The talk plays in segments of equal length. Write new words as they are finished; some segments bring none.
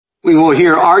We will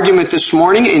hear argument this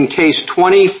morning in Case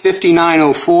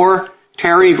 20-5904,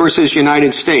 Terry v.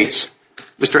 United States.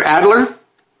 Mr. Adler?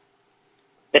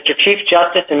 Mr. Chief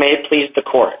Justice, and may it please the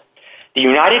Court, the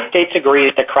United States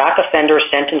agrees that crack offenders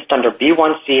sentenced under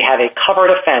B1C have a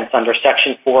covered offense under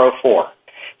Section 404.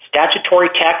 Statutory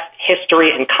text,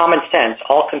 history, and common sense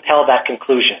all compel that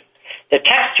conclusion. The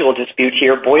textual dispute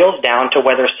here boils down to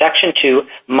whether Section 2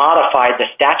 modified the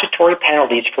statutory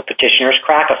penalties for petitioner's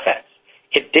crack offense.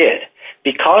 It did.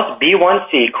 Because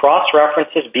B1C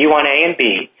cross-references B1A and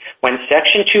B, when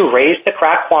Section 2 raised the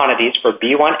crack quantities for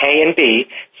B1A and B,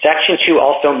 Section 2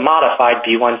 also modified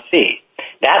B1C.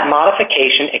 That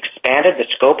modification expanded the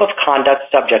scope of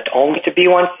conduct subject only to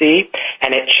B1C,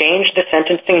 and it changed the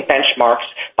sentencing benchmarks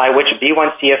by which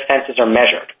B1C offenses are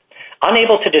measured.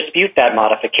 Unable to dispute that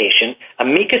modification,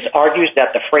 amicus argues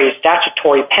that the phrase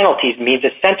statutory penalties means a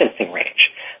sentencing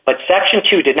range. But Section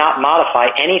 2 did not modify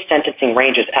any sentencing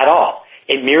ranges at all.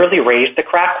 It merely raised the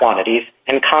crack quantities,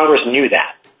 and Congress knew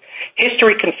that.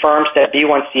 History confirms that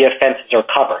B1C offenses are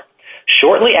covered.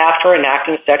 Shortly after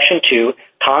enacting Section 2,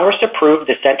 Congress approved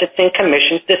the Sentencing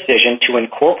Commission's decision to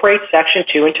incorporate Section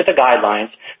 2 into the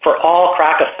guidelines for all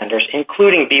crack offenders,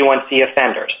 including B1C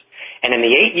offenders. And in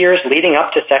the 8 years leading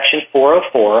up to Section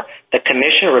 404, the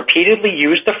Commission repeatedly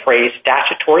used the phrase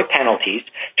statutory penalties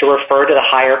to refer to the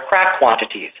higher crack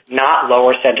quantities, not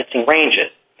lower sentencing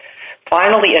ranges.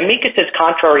 Finally, amicus's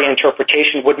contrary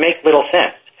interpretation would make little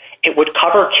sense. It would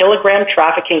cover kilogram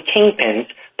trafficking kingpins,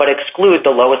 but exclude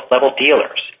the lowest level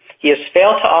dealers. He has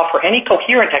failed to offer any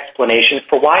coherent explanation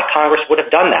for why Congress would have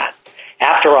done that.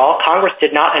 After all, Congress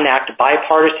did not enact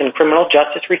bipartisan criminal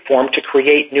justice reform to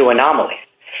create new anomalies.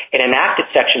 It enacted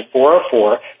Section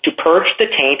 404 to purge the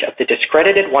taint of the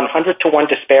discredited 100-to-1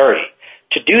 disparity.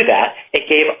 To do that, it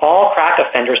gave all crack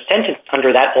offenders sentenced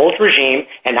under that old regime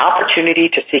an opportunity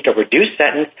to seek a reduced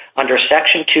sentence under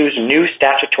Section 2's new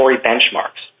statutory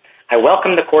benchmarks. I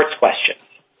welcome the Court's questions.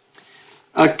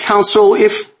 Counsel,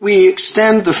 if we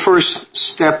extend the First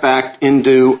Step Act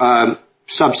into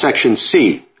subsection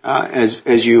C,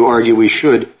 as you argue we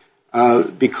should,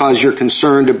 because you're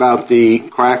concerned about the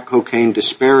crack cocaine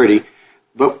disparity,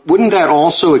 but wouldn't that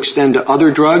also extend to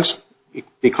other drugs?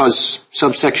 Because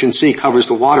subsection C covers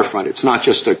the waterfront. It's not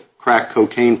just a crack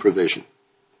cocaine provision.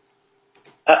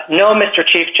 No, Mr.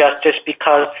 Chief Justice,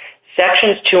 because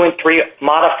Sections 2 and 3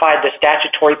 modified the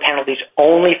statutory penalties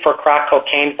only for crack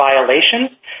cocaine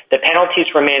violations. The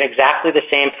penalties remain exactly the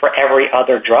same for every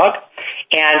other drug.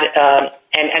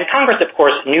 And Congress, of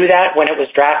course, knew that when it was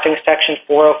drafting Section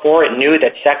 404. It knew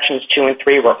that Sections 2 and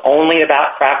 3 were only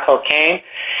about crack cocaine,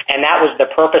 and that was the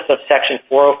purpose of Section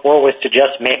 404, was to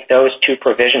just make those two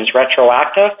provisions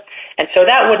retroactive. And so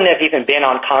that wouldn't have even been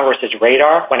on Congress's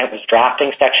radar when it was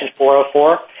drafting Section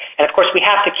 404. And, of course, we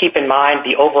have to keep in mind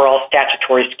the overall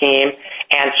statutory scheme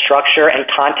and structure and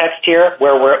context here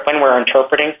when we're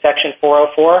interpreting Section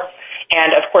 404.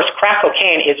 And, of course, crack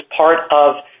cocaine is part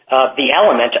of the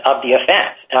element of the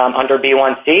offense under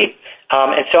B1C.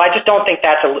 And so I just don't think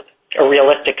that's a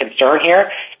realistic concern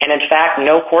here. And, in fact,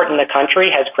 no court in the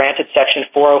country has granted Section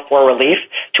 404 relief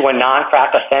to a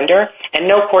non-crack offender, and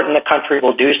no court in the country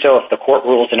will do so if the court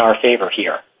rules in our favor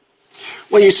here.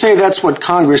 Well, you say that's what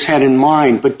Congress had in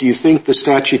mind, but do you think the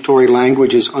statutory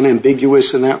language is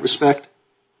unambiguous in that respect?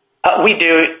 We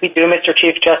do, Mr.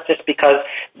 Chief Justice, because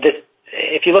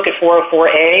if you look at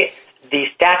 404A, the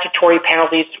statutory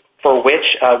penalties for which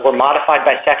were modified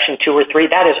by Section 2 or 3,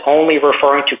 that is only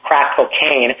referring to crack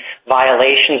cocaine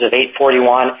violations of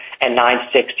 841 and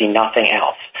 960, nothing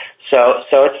else. So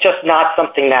it's just not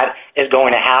something that is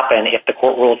going to happen if the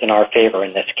court rules in our favor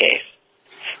in this case.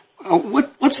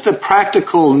 What's the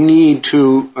practical need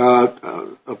to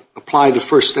apply the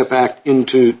First Step Act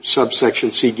into subsection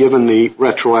C, given the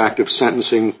retroactive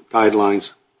sentencing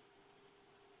guidelines?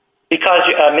 Because,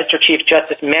 Mr. Chief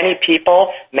Justice, many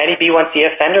people, many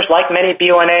B1C offenders, like many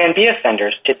B1A and B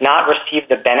offenders, did not receive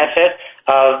the benefit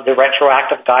of the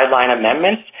retroactive guideline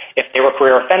amendments. If they were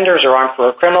career offenders or armed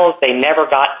career criminals, they never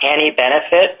got any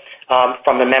benefit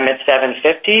from Amendment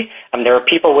 750. There are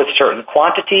people with certain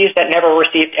quantities that never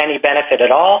received any benefit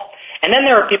at all. And then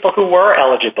there are people who were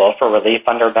eligible for relief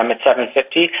under Amendment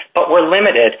 750, but were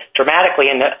limited dramatically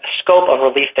in the scope of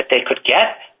relief that they could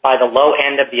get by the low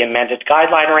end of the amended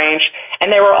guideline range.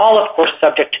 And they were all, of course,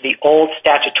 subject to the old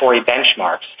statutory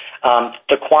benchmarks.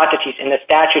 The quantities in the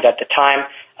statute at the time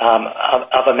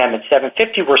of Amendment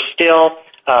 750 were still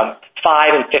 5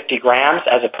 and 50 grams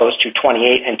as opposed to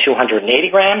 28 and 280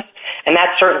 grams. And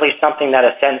that's certainly something that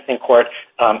a sentencing court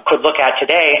could look at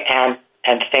today and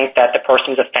think that the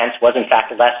person's offense was, in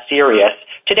fact, less serious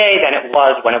today than it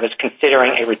was when it was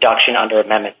considering a reduction under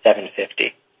Amendment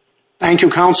 750. Thank you,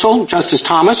 counsel. Justice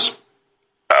Thomas.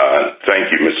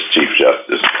 Thank you, Mr. Chief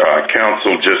Justice.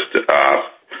 Counsel, just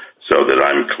so that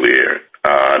I'm clear,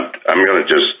 I'm going to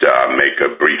just make a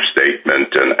brief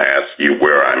statement and ask you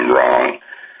where I'm wrong.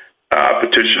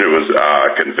 Petitioner was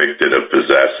convicted of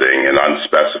possessing an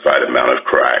unspecified amount of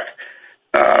crack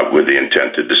with the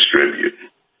intent to distribute.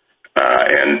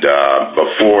 And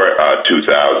before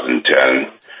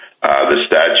 2010,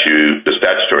 the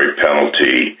statutory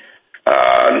penalty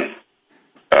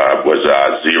was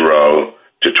 0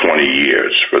 to 20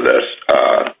 years for this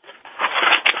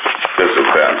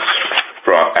offense.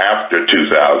 From after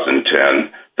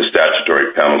 2010, the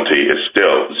statutory penalty is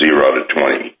still 0 to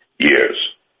 20 years.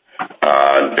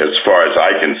 As far as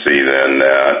I can see, then,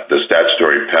 the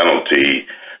statutory penalty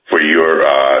for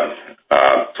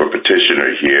for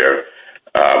petitioner here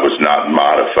was not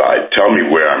modified. Tell me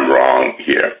where I'm wrong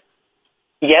here.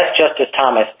 Yes, Justice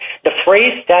Thomas. The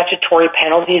phrase statutory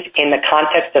penalties in the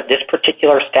context of this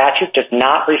particular statute does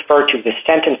not refer to the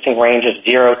sentencing range of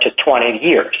 0 to 20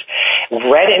 years.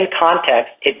 Read in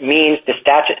context, it means the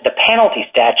penalty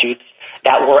statutes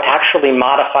that were actually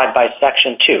modified by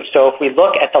Section 2. So if we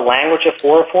look at the language of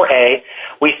 404A,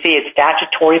 we see it's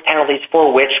statutory penalties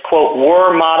for which, quote,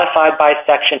 were modified by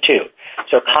Section 2.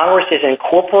 So Congress is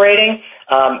incorporating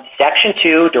Section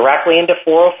 2 directly into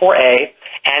 404A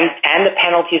and the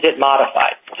penalties it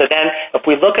modified. So then if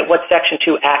we look at what Section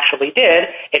 2 actually did,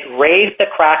 it raised the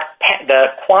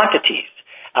quantities.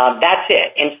 That's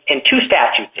it. In two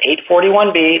statutes,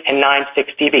 841B and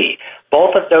 960B.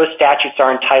 Both of those statutes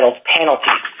are entitled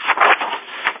penalties.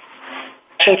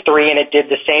 Section 3, and it did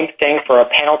the same thing for a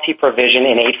penalty provision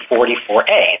in 844A.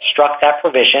 It struck that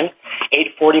provision.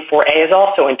 844A is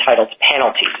also entitled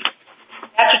penalties.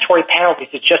 Statutory penalties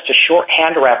is just a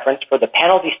shorthand reference for the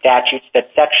penalty statutes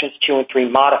that Sections 2 and 3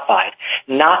 modified,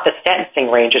 not the sentencing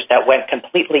ranges that went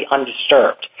completely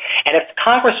undisturbed. And if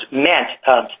Congress meant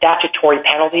statutory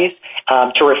penalties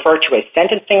to refer to a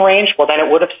sentencing range, well, then it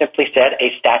would have simply said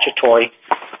a statutory.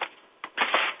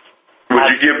 Would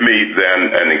you give me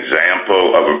then an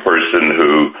example of a person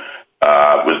who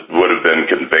would have been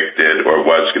convicted or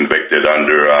was convicted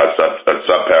under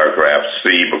subparagraph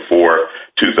C before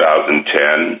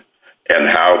 2010, and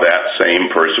how that same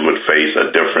person would face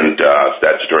a different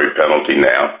statutory penalty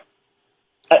now?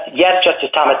 Yes,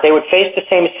 Justice Thomas, they would face the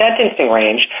same sentencing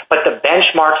range, but the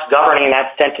benchmarks governing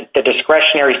that the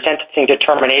discretionary sentencing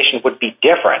determination would be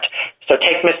different. So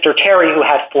take Mr. Terry, who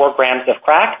had 4 grams of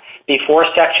crack. Before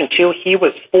Section 2, he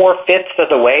was 4/5 of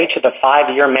the way to the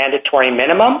 5-year mandatory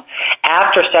minimum.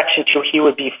 After Section 2, he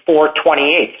would be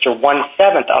 4/28 or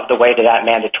 1/7 of the way to that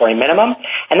mandatory minimum.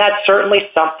 And that's certainly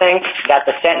something that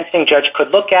the sentencing judge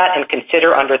could look at and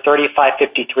consider under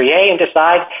 3553A and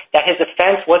decide that his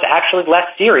offense was actually less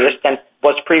serious than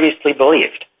was previously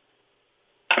believed.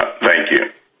 Thank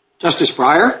you. Justice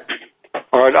Breyer?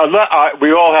 All right.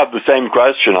 We all have the same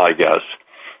question, I guess.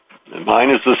 Mine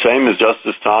is the same as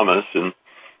Justice Thomas and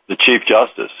the Chief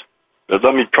Justice. But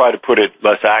let me try to put it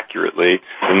less accurately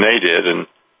than they did and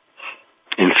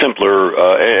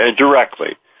simpler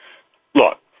directly.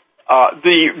 Look,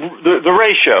 the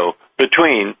ratio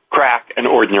between crack and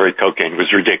ordinary cocaine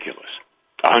was ridiculous,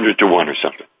 100 to 1 or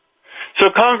something. So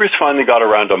Congress finally got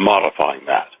around to modifying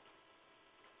that.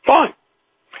 Fine.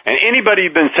 And anybody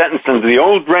who's been sentenced into the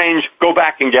old range, go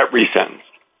back and get resentenced.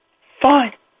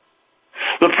 Fine.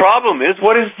 The problem is,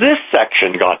 what has this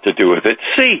section got to do with it?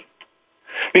 C.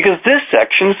 Because this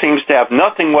section seems to have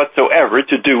nothing whatsoever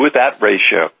to do with that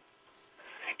ratio.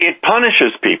 It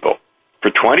punishes people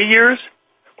for 20 years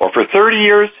or for 30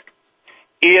 years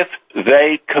if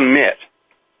they commit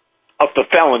of the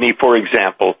felony, for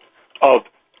example, of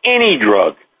any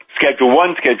drug, Schedule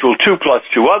 1, Schedule 2 plus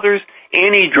 2 others,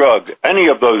 any drug, any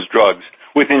of those drugs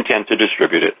with intent to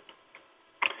distribute it.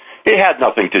 It had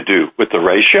nothing to do with the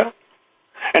ratio.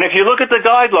 And if you look at the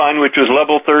guideline, which was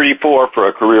level 34 for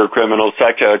a career criminal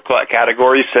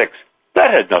category 6,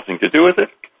 that had nothing to do with it.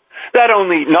 That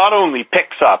not only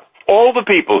picks up all the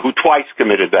people who twice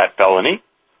committed that felony,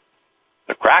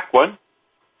 the crack one,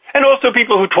 and also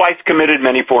people who twice committed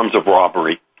many forms of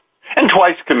robbery, and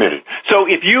twice committed. So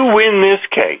if you win this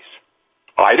case,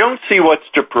 I don't see what's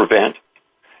to prevent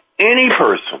any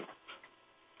person,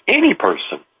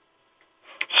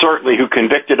 certainly who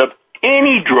convicted of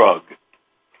any drug,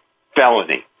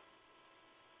 felony,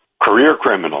 career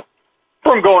criminal,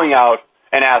 from going out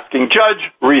and asking, Judge,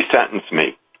 resentence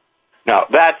me. Now,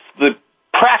 that's the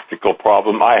practical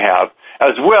problem I have,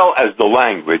 as well as the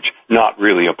language not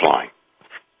really applying.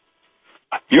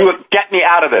 You get me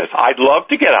out of this. I'd love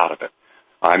to get out of it.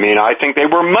 I mean, I think they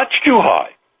were much too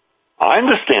high. I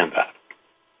understand that.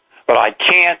 But I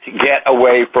can't get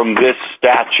away from this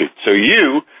statute. So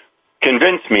you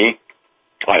convince me,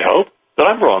 I hope, that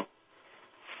I'm wrong.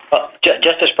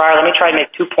 Justice Breyer, let me try to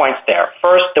make 2 points there.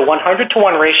 First, the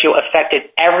 100-to-1 ratio affected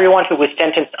everyone who was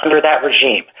sentenced under that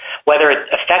regime. Whether it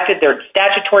affected their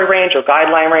statutory range or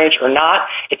guideline range or not,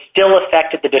 it still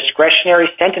affected the discretionary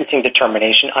sentencing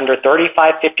determination under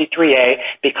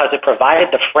 3553A because it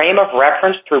provided the frame of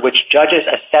reference through which judges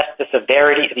assessed the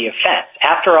severity of the offense.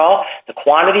 After all, the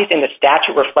quantities in the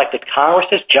statute reflected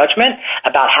Congress's judgment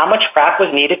about how much crack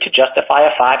was needed to justify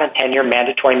a 5- and 10-year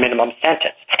mandatory minimum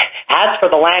sentence. As for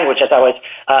the language, as I was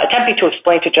attempting to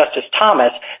explain to Justice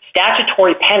Thomas,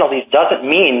 statutory penalties doesn't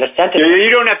mean the sentence... You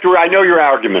don't have to... I know your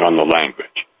argument on the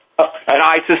language. And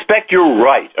I suspect you're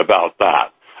right about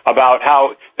that, about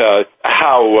how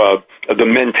the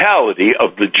mentality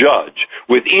of the judge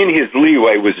within his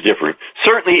leeway was different.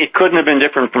 Certainly it couldn't have been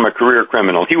different from a career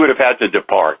criminal. He would have had to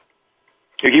depart.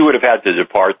 He would have had to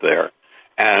depart there.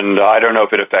 And I don't know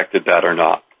if it affected that or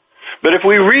not. But if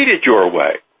we read it your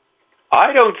way,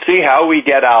 I don't see how we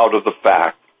get out of the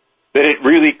fact that it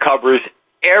really covers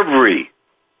every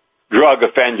drug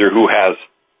offender who has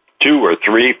 2 or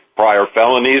 3 prior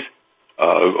felonies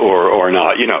or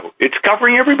not. You know, it's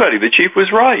covering everybody. The Chief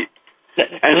was right.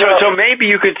 And so maybe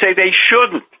you could say they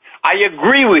shouldn't. I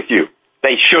agree with you.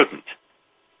 They shouldn't.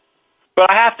 But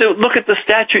I have to look at the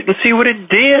statute and see what it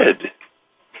did.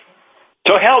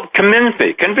 So help, convince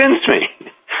me.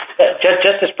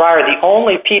 Justice Breyer, the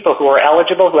only people who are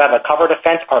eligible who have a covered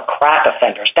offense are crack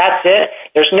offenders. That's it.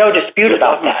 There's no dispute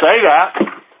about that. It doesn't say that.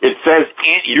 It says,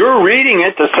 you're reading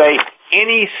it to say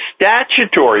any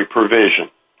statutory provision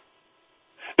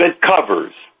that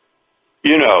covers,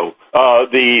 the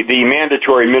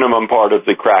mandatory minimum part of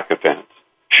the crack offense.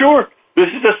 Sure, this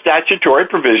is a statutory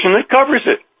provision that covers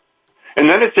it. And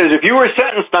then it says, if you were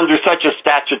sentenced under such a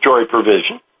statutory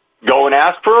provision, go and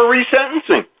ask for a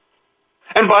resentencing.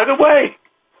 And by the way,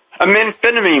 a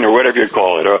methamphetamine or whatever you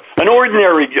call it, or an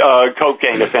ordinary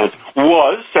cocaine offense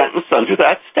was sentenced under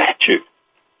that statute.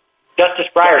 Justice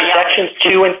Breyer, Sections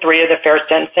 2 and 3 of the Fair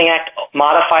Sentencing Act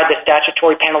modified the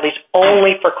statutory penalties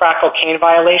only for crack cocaine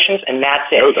violations, and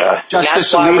that's it.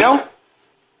 Justice Alito?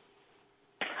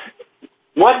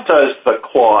 What does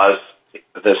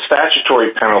the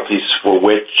statutory penalties for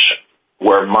which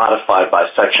were modified by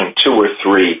Section 2 or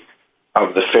 3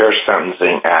 of the Fair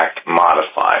Sentencing Act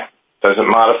modify? Does it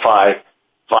modify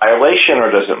violation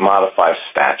or does it modify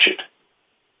statute?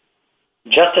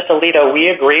 Justice Alito, we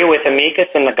agree with amicus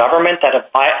in the government that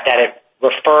it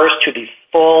refers to the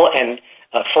full and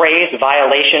phrase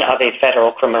violation of a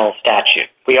federal criminal statute.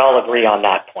 We all agree on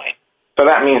that point. So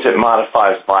that means it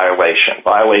modifies violation.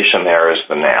 Violation there is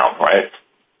the noun, right?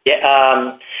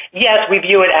 Yeah, yes, we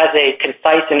view it as a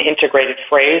concise and integrated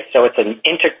phrase, so it's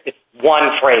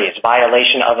one phrase,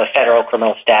 violation of a federal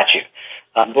criminal statute.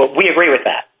 But we agree with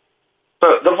that.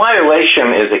 So the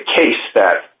violation is a case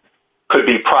that could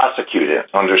be prosecuted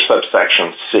under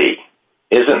subsection C,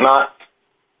 is it not?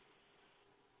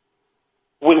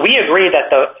 We agree that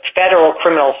the federal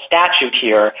criminal statute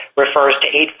here refers to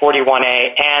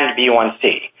 841A and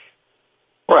B1C.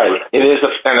 Right. It is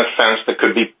an offense that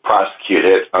could be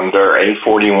prosecuted under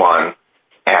 841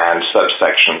 and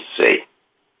subsection C.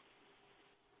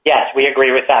 Yes, we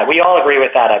agree with that. We all agree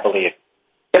with that, I believe.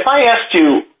 If I asked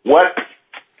you what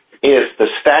is the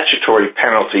statutory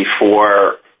penalty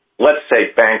for, let's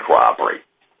say, bank robbery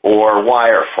or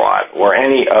wire fraud or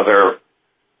any other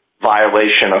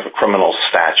violation of a criminal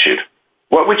statute,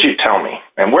 what would you tell me?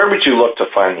 And where would you look to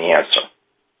find the answer?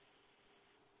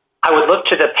 I would look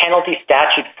to the penalty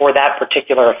statute for that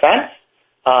particular offense.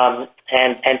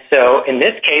 And so in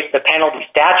this case, the penalty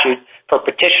statute for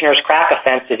petitioner's crack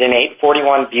offense is in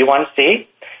 841B1C,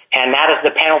 and that is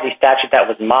the penalty statute that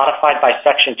was modified by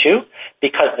Section 2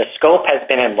 because the scope has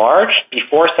been enlarged.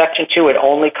 Before Section 2, it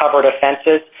only covered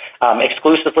offenses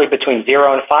exclusively between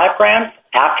 0 and 5 grams.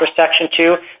 After Section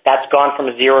 2, that's gone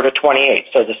from 0 to 28.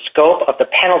 So the scope of the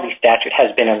penalty statute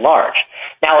has been enlarged.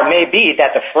 Now, it may be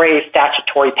that the phrase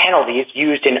statutory penalties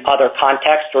used in other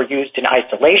contexts or used in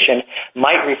isolation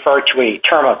might refer to a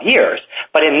term of years.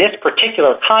 But in this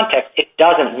particular context, it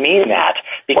doesn't mean that.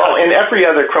 Well, in every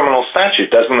other criminal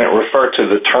statute, doesn't it refer to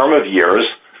the term of years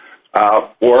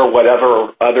or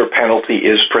whatever other penalty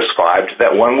is prescribed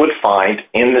that one would find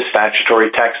in the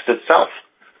statutory text itself?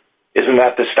 Isn't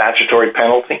that the statutory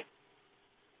penalty?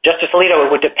 Justice Alito,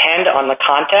 it would depend on the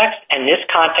context, and this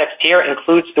context here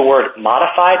includes the word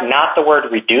modified, not the word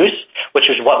reduced, which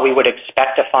is what we would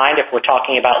expect to find if we're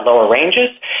talking about lower ranges.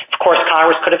 Of course,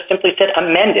 Congress could have simply said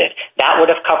amended. That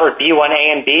would have covered B1A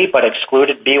and B, but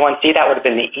excluded B1C. That would have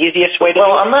been the easiest way to do it.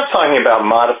 Well, I'm not talking about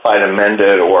modified,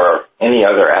 amended, or any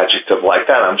other adjective like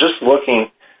that. I'm just looking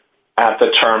at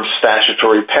the term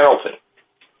statutory penalty.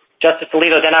 Justice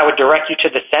Alito, then I would direct you to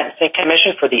the Sentencing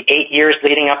Commission for the 8 years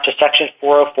leading up to Section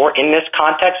 404. In this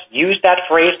context, use that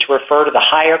phrase to refer to the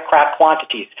higher crack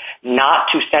quantities,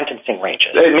 not to sentencing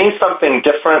ranges. It means something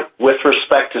different with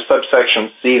respect to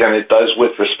subsection C than it does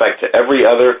with respect to every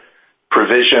other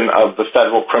provision of the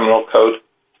Federal Criminal Code?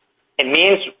 It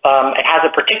means it has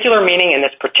a particular meaning in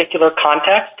this particular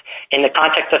context, in the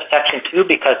context of Section 2,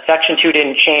 because Section 2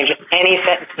 didn't change any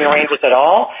sentencing ranges at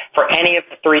all for any of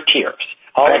the three tiers.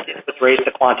 All it did was raise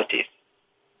the quantities.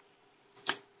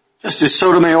 Justice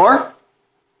Sotomayor?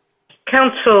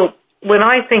 Counsel, when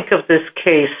I think of this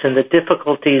case and the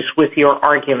difficulties with your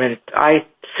argument, I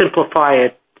simplify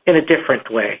it in a different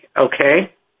way,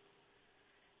 okay?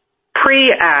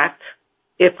 Pre-act,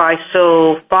 if I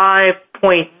sold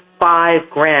 5.5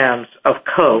 grams of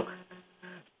coke,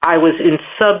 I was in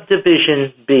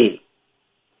subdivision B.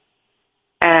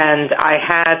 And I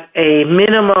had a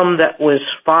minimum that was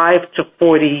 5 to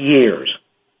 40 years.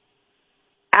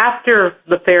 After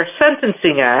the Fair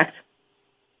Sentencing Act,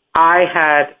 I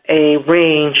had a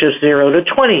range of 0 to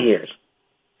 20 years.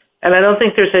 And I don't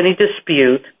think there's any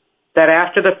dispute that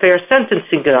after the Fair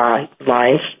Sentencing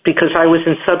guidelines, because I was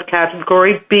in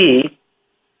subcategory B,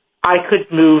 I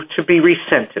could move to be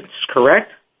resentenced,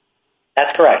 correct?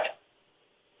 That's correct.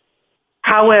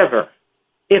 However,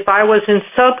 if I was in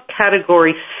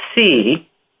subcategory C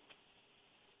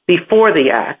before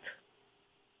the act,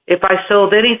 if I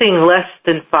sold anything less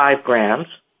than 5 grams,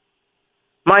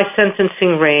 my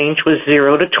sentencing range was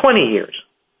 0 to 20 years.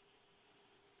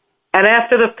 And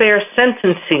after the Fair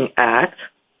Sentencing Act,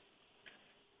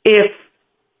 if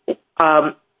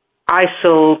I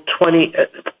sold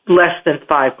less than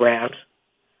 5 grams,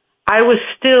 I was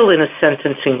still in a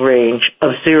sentencing range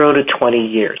of 0 to 20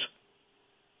 years.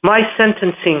 My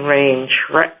sentencing range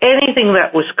for anything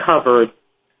that was covered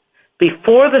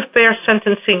before the Fair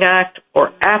Sentencing Act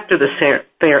or after the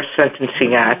Fair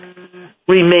Sentencing Act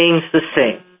remains the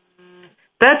same.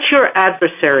 That's your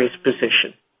adversary's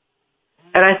position.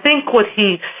 And I think what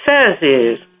he says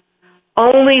is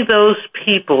only those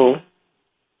people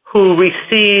who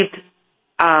received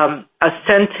a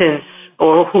sentence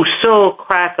or who sold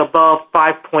crack above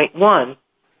 5.1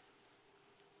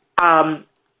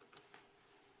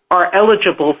 are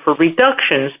eligible for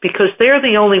reductions because they're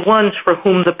the only ones for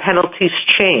whom the penalties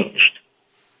changed.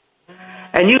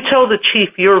 And you told the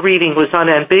Chief your reading was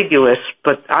unambiguous,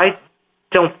 but I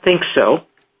don't think so.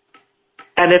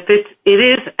 And if it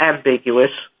is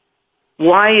ambiguous,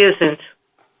 why isn't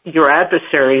the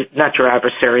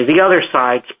other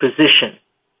side's position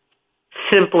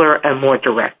simpler and more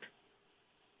direct?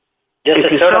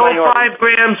 If you sold 5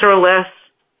 grams or less,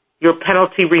 your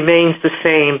penalty remains the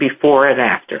same before and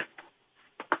after.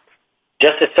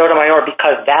 Justice Sotomayor,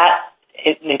 because that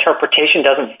interpretation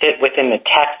doesn't fit within the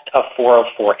text of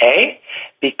 404A,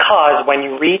 because when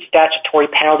you read statutory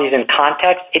penalties in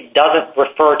context, it doesn't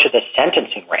refer to the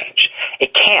sentencing range.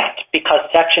 It can't, because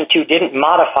Section 2 didn't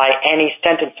modify any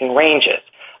sentencing ranges.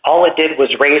 All it did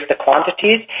was raise the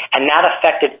quantities, and that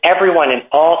affected everyone in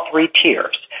all three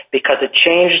tiers because it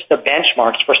changed the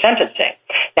benchmarks for sentencing.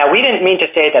 Now, we didn't mean to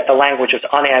say that the language was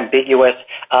unambiguous.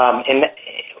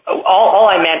 All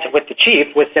I meant with the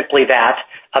Chief was simply that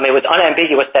it was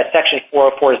unambiguous that Section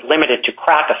 404 is limited to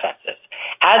crack offenses.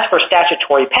 As for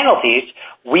statutory penalties,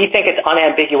 we think it's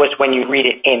unambiguous when you read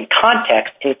it in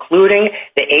context, including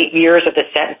the 8 years of the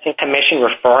Sentencing Commission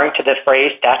referring to the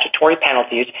phrase statutory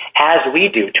penalties, as we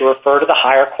do, to refer to the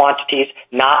higher quantities,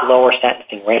 not lower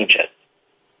sentencing ranges.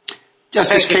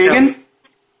 Justice Kagan?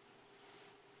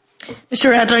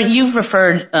 Mr. Adler, you've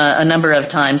referred a number of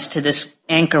times to this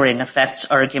anchoring effects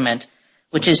argument,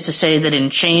 which is to say that in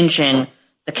changing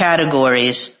the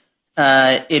categories,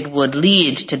 it would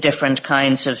lead to different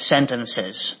kinds of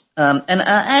sentences. And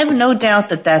I have no doubt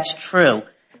that that's true.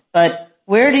 But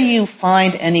where do you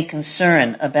find any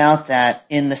concern about that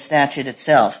in the statute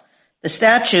itself? The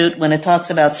statute, when it talks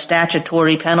about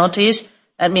statutory penalties,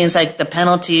 that means like the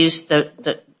penalties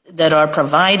that are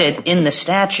provided in the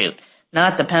statute,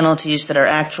 not the penalties that are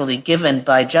actually given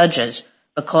by judges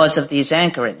because of these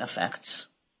anchoring effects.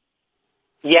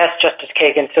 Yes, Justice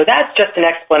Kagan. So that's just an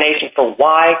explanation for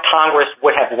why Congress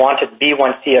would have wanted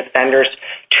B1C offenders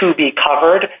to be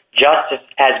covered just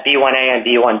as B1A and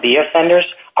B1B offenders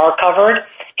are covered.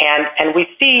 And we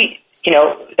see,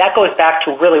 that goes back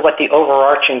to really what the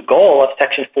overarching goal of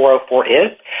Section 404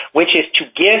 is, which is to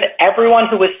give everyone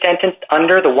who was sentenced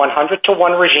under the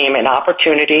 100-to-1 regime an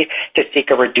opportunity to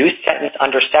seek a reduced sentence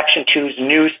under Section 2's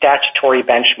new statutory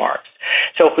benchmarks.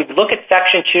 So if we look at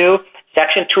Section 2,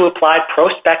 Section 2 applied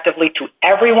prospectively to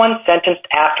everyone sentenced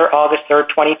after August 3rd,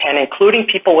 2010, including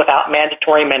people without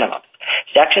mandatory minimums.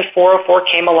 Section 404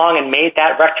 came along and made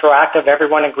that retroactive.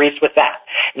 Everyone agrees with that.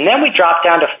 And then we dropped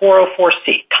down to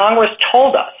 404C. Congress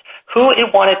told us who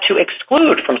it wanted to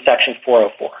exclude from Section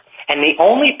 404. And the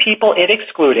only people it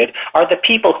excluded are the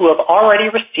people who have already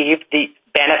received the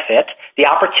benefit, the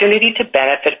opportunity to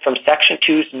benefit from Section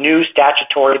 2's new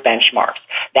statutory benchmarks.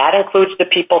 That includes the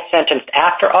people sentenced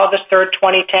after August 3rd,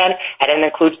 2010, and it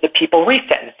includes the people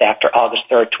resentenced after August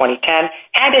 3rd, 2010,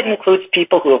 and it includes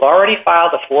people who have already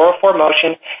filed a 404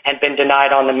 motion and been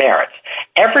denied on the merits.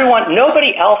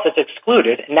 Nobody else is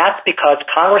excluded, and that's because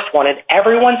Congress wanted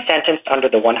everyone sentenced under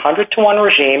the 100-to-1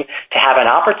 regime to have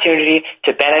an opportunity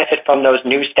to benefit from those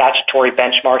new statutory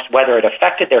benchmarks, whether it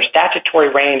affected their statutory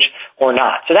range or not.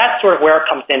 So that's sort of where it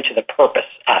comes into the purpose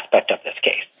aspect of this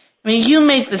case. I mean, you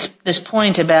make this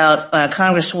point about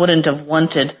Congress wouldn't have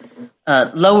wanted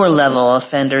lower-level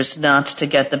offenders not to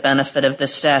get the benefit of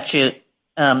this statute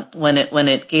when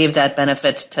it gave that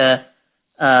benefit to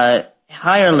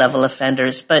higher-level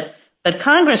offenders. But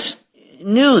Congress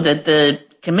knew that the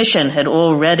Commission had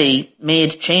already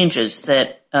made changes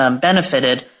that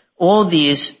benefited all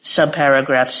these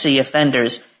subparagraph C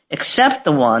offenders, except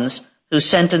the ones whose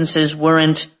sentences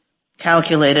weren't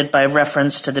calculated by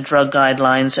reference to the drug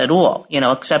guidelines at all,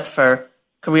 except for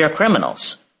career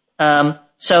criminals.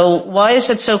 So why is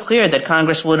it so clear that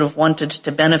Congress would have wanted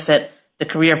to benefit the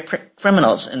career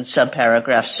criminals in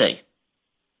subparagraph C?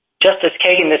 Justice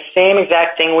Kagan, the same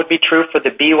exact thing would be true for the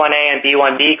B1A and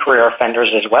B1B career offenders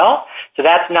as well. So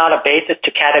that's not a basis to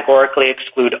categorically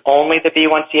exclude only the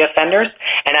B1C offenders.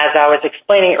 And as I was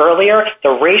explaining earlier,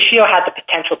 the ratio had the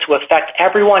potential to affect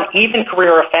everyone, even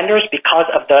career offenders, because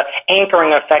of the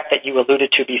anchoring effect that you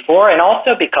alluded to before, and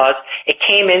also because it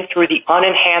came in through the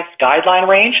unenhanced guideline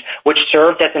range, which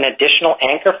served as an additional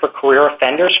anchor for career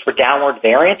offenders for downward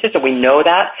variances. And we know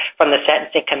that from the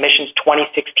Sentencing Commission's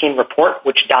 2016 report,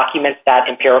 which documents that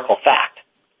empirical fact.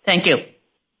 Thank you.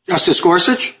 Justice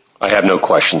Gorsuch? I have no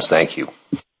questions, thank you.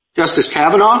 Justice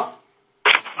Kavanaugh?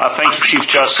 Thank you, Chief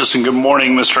Justice, and good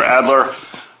morning, Mr. Adler.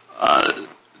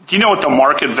 Do you know what the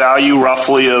market value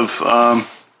roughly of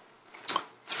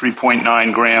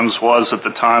 3.9 grams was at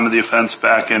the time of the offense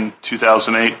back in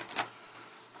 2008?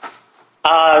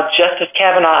 Justice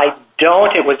Kavanaugh, I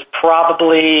don't. It was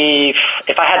probably,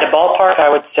 if I had to ballpark, I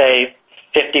would say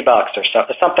 $50 or so,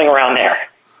 something around there.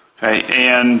 Okay,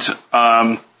 and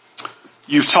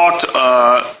you've talked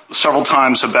several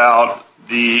times about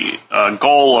the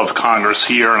goal of Congress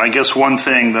here, and I guess one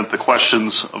thing that the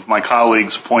questions of my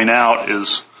colleagues point out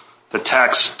is the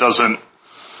text doesn't,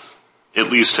 at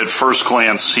least at first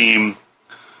glance, seem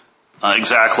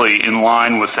exactly in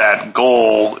line with that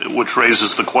goal, which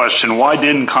raises the question, why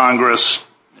didn't Congress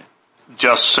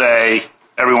just say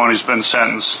everyone who's been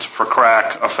sentenced for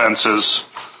crack offenses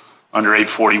under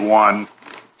 841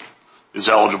 is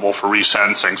eligible for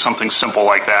resentencing, something simple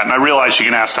like that? And I realize you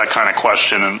can ask that kind of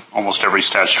question in almost every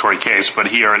statutory case, but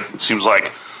here it seems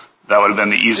like that would have been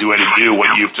the easy way to do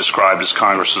what you've described as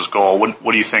Congress's goal.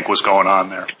 What do you think was going on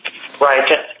there? Right,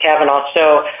 Justice Kavanaugh.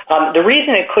 So the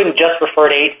reason it couldn't just refer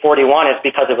to 841 is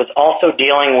because it was also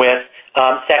dealing with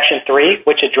Section 3,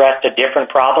 which addressed a different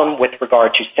problem with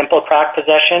regard to simple crack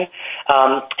possession.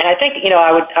 And I think,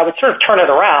 I would sort of turn it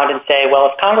around and say,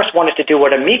 well, if Congress wanted to do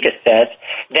what amicus says,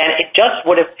 then it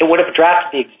would have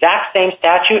drafted the exact same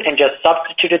statute and just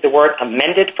substituted the word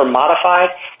amended for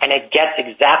modified, and it gets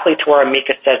exactly to where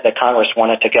amicus says that Congress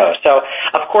wanted to go. So,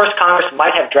 of course, Congress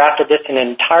might have drafted this in an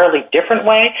entirely different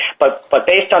way, but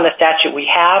based on the statute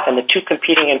we have and the two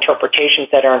competing interpretations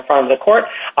that are in front of the court,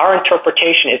 our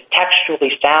interpretation is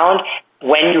textually sound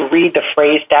when you read the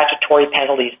phrase statutory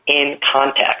penalties in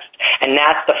context. And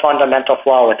that's the fundamental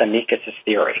flaw with amicus's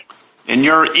theory. And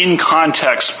your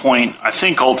in-context point, I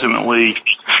think, ultimately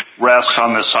rests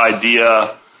on this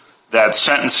idea that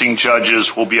sentencing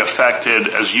judges will be affected,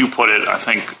 as you put it, I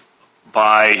think,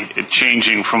 by it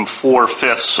changing from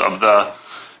 4/5 of the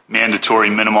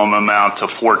mandatory minimum amount to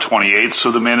 4/28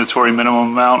 of the mandatory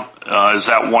minimum amount. Is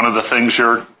that one of the things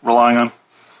you're relying on?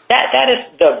 That is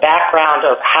the background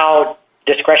of how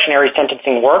discretionary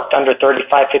sentencing worked under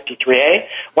 3553A,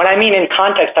 When I mean in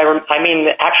context, I mean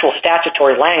the actual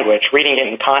statutory language, reading it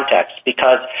in context,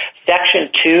 because Section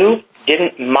 2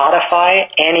 didn't modify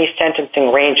any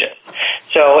sentencing ranges.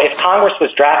 So if Congress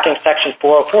was drafting Section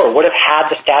 404, it would have had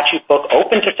the statute book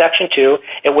open to Section 2.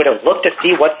 It would have looked to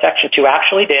see what Section 2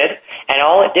 actually did, and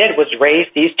all it did was raise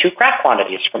these two crack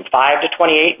quantities from 5 to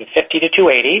 28 and 50 to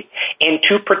 280 in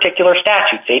two particular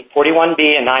statutes,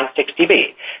 841B and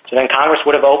 960B. So then Congress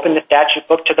would have opened the statute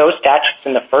book to those statutes,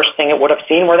 and the first thing it would have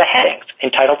seen were the headings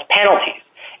entitled penalties.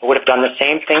 It would have done the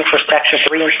same thing for Section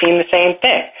 3 and seen the same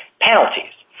thing, penalties.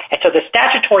 And so the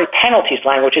statutory penalties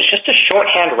language is just a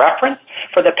shorthand reference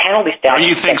for the penalty statute. Do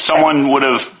you think someone would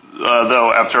have,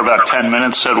 though, after about 10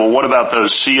 minutes said, well, what about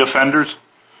those C offenders?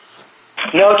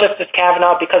 No, Justice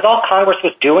Kavanaugh, because all Congress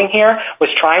was doing here was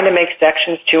trying to make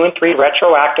Sections 2 and 3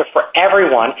 retroactive for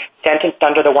everyone sentenced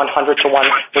under the 100-to-1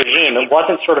 regime. It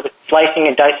wasn't sort of slicing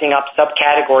and dicing up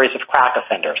subcategories of crack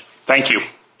offenders. Thank you.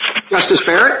 Justice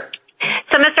Barrett?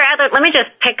 So, Mr. Adler, let me just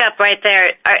pick up right there.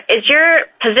 Is your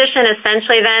position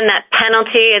essentially then that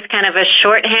penalty is kind of a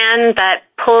shorthand that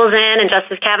pulls in, and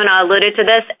Justice Kavanaugh alluded to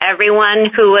this,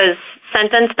 everyone who was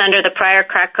sentenced under the prior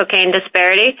crack cocaine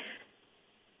disparity?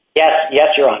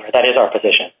 Yes, Your Honor, that is our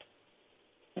position.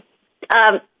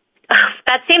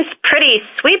 That seems pretty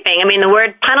sweeping. I mean, the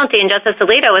word penalty, and Justice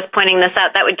Alito was pointing this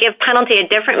out, that would give penalty a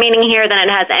different meaning here than it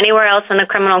has anywhere else in the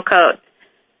criminal code.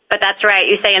 But that's right.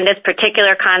 You say in this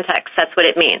particular context, that's what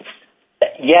it means.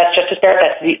 Yes, Justice Barrett,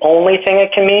 that's the only thing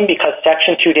it can mean because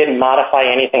Section 2 didn't modify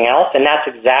anything else, and that's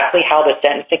exactly how the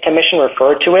Sentencing Commission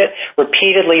referred to it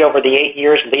repeatedly over the 8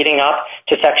 years leading up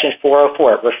to Section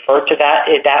 404. It referred to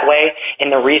that way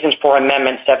in the reasons for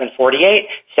Amendment 748,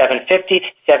 750,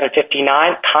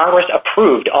 759. Congress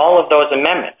approved all of those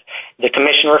amendments. The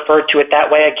Commission referred to it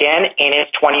that way again in its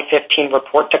 2015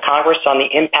 report to Congress on the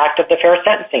impact of the Fair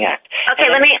Sentencing Act. Okay,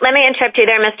 let me interrupt you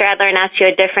there, Mr. Adler, and ask you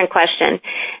a different question.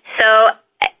 So,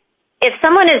 if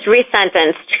someone is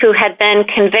resentenced who had been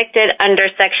convicted under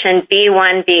Section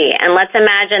B1B, and let's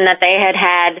imagine that they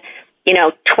had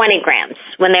 20 grams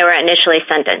when they were initially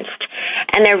sentenced,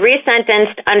 and they're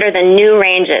resentenced under the new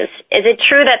ranges, is it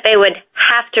true that they would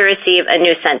have to receive a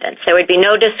new sentence? There would be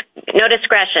no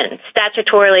discretion.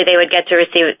 Statutorily, they would get to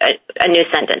receive a new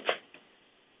sentence.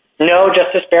 No,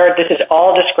 Justice Barrett, this is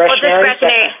all discretionary.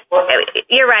 Well, discretionary.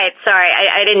 You're right. Sorry,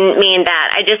 I didn't mean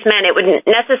that. I just meant it wouldn't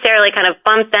necessarily kind of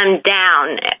bump them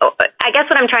down. I guess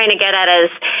what I'm trying to get at is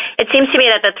it seems to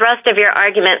me that the thrust of your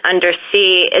argument under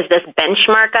C is this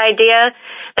benchmark idea,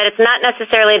 that it's not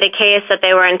necessarily the case that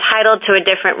they were entitled to a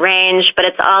different range, but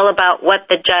it's all about what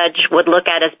the judge would look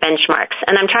at as benchmarks.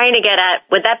 And I'm trying to get at,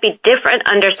 would that be different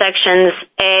under Sections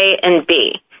A and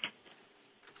B?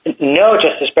 No,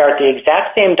 Justice Barrett, the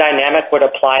exact same dynamic would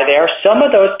apply there. Some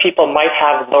of those people might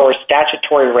have lower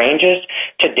statutory ranges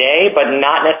today, but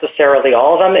not necessarily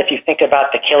all of them. If you think about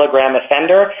the kilogram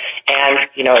offender, and,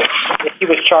 if he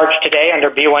was charged today under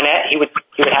B1A, he would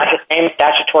have the same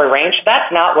statutory range.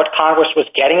 That's not what Congress was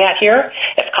getting at here.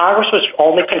 If Congress was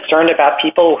only concerned about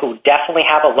people who definitely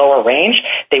have a lower range,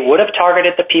 they would have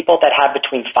targeted the people that have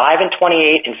between 5 and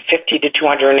 28 and 50 to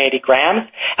 280 grams.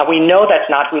 And we know that's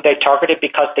not who they targeted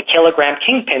because the kilogram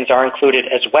kingpins are included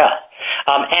as well.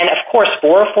 And, of course,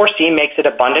 404C makes it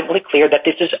abundantly clear that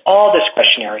this is all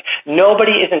discretionary.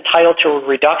 Nobody is entitled to a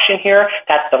reduction here.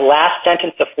 That's the last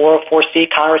sentence of 404C.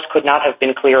 Congress could not have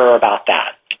been clearer about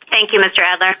that. Thank you, Mr.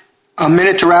 Adler. A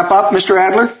minute to wrap up, Mr.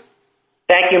 Adler.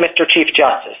 Thank you, Mr. Chief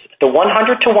Justice. The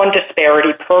 100-to-1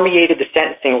 disparity permeated the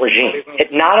sentencing regime.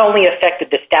 It not only affected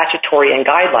the statutory and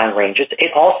guideline ranges,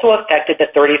 it also affected the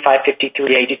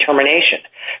 3553A determination.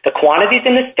 The quantities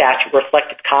in the statute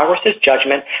reflected Congress's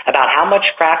judgment about how much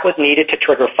crack was needed to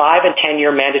trigger 5- and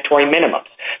 10-year mandatory minimums.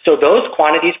 So those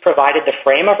quantities provided the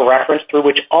frame of reference through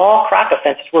which all crack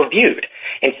offenses were viewed.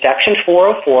 In Section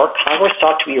 404, Congress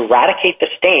sought to eradicate the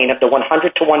stain of the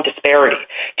 100-to-1 disparity.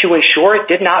 To ensure it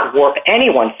did not warp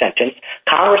anyone's sentence,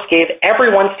 Congress gave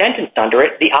everyone sentenced under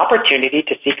it the opportunity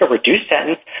to seek a reduced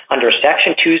sentence under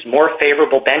Section 2's more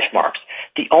favorable benchmarks.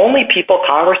 The only people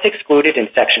Congress excluded in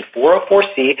Section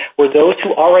 404C were those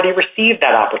who already received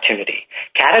that opportunity.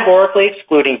 Categorically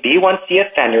excluding B1C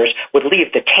offenders would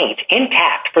leave the taint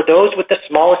intact for those with the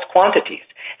smallest quantities.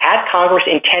 Had Congress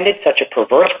intended such a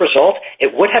perverse result,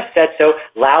 it would have said so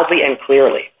loudly and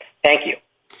clearly. Thank you.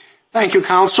 Thank you,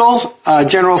 Counsel.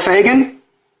 General Fagan?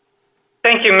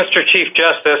 Thank you, Mr. Chief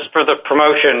Justice, for the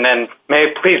promotion, and may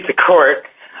it please the Court.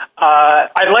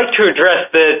 I'd like to address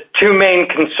the two main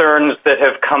concerns that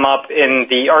have come up in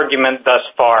the argument thus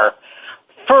far.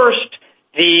 First,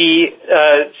 the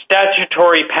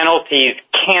statutory penalties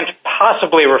can't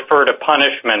possibly refer to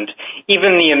punishment.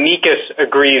 Even the amicus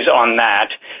agrees on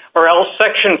that, or else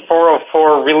Section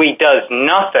 404 really does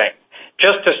nothing.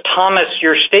 Justice Thomas,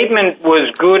 your statement was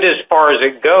good as far as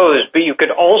it goes, but you could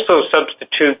also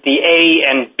substitute the A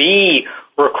and B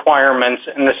requirements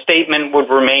and the statement would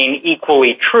remain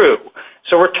equally true.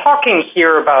 So we're talking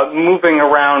here about moving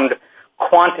around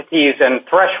quantities and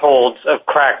thresholds of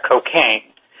crack cocaine.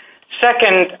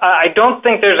 Second, I don't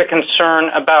think there's a concern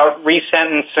about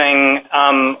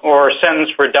resentencing or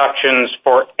sentence reductions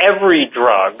for every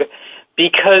drug,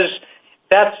 because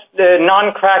the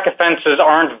non-crack offenses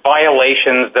aren't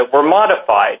violations that were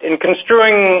modified. In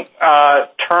construing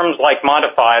terms like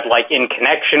modified, like in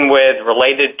connection with,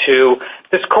 related to,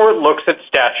 this court looks at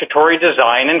statutory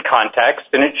design and context,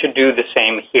 and it should do the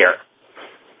same here.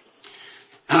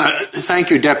 Thank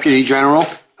you, Deputy General.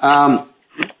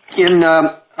 In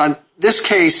this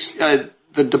case,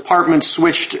 the department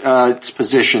switched its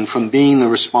position from being the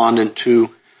respondent to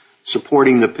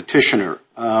supporting the petitioner.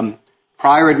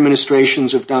 Prior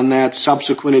administrations have done that.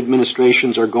 Subsequent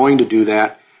administrations are going to do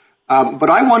that. But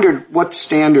I wondered what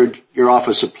standard your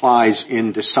office applies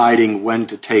in deciding when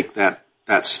to take that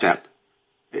step.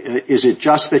 Is it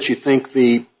just that you think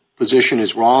the position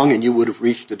is wrong and you would have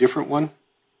reached a different one?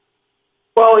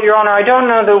 Well, Your Honor, I don't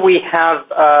know that we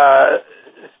have a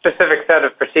specific set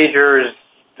of procedures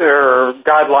or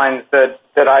guidelines that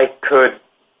I could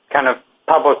kind of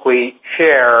publicly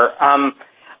share.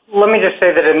 Let me just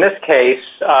say that in this case,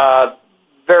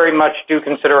 very much due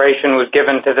consideration was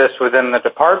given to this within the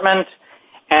department,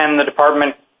 and the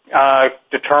department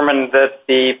determined that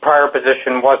the prior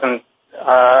position wasn't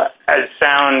as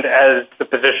sound as the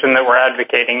position that we're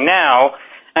advocating now.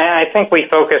 And I think we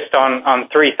focused on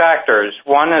three factors.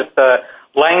 One is the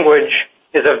language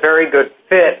is a very good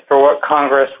fit for what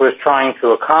Congress was trying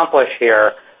to accomplish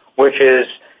here, which is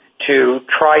to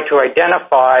try to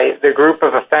identify the group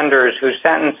of offenders whose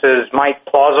sentences might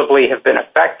plausibly have been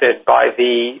affected by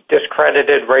the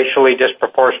discredited, racially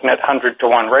disproportionate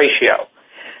 100-to-1 ratio.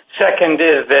 Second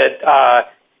is that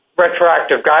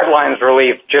retroactive guidelines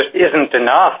relief just isn't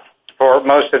enough for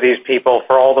most of these people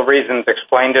for all the reasons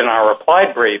explained in our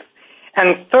reply brief.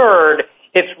 And third,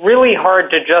 it's really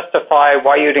hard to justify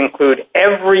why you'd include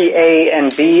every A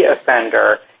and B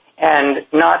offender and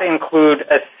not include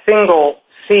a single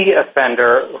C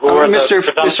offender.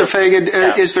 Mr. Fagan,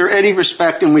 is there any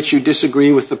respect in which you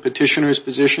disagree with the petitioner's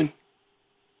position?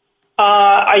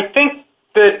 I think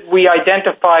that we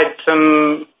identified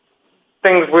some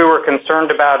things we were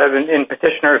concerned about in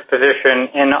petitioner's position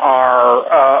in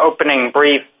our opening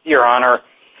brief, Your Honor,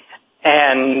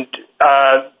 and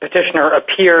petitioner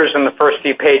appears in the first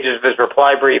few pages of his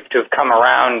reply brief to have come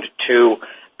around to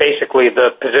basically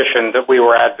the position that we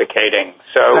were advocating.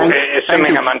 So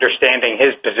assuming I'm understanding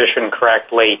his position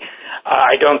correctly,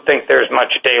 I don't think there's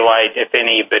much daylight, if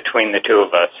any, between the two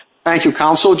of us. Thank you,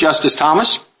 Counsel. Justice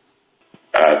Thomas?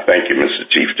 Thank you, Mr.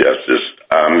 Chief Justice.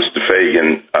 Mr.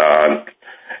 Fagan,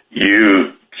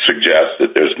 you suggest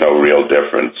that there's no real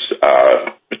difference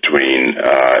between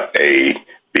A,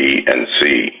 B, and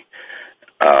C.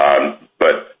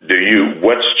 But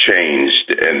what's changed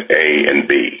in A and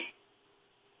B?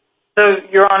 So,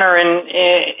 Your Honor,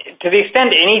 to the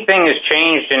extent anything has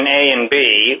changed in A and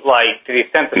B, like to the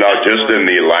extent that... No, just in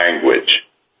the language.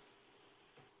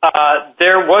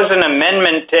 There was an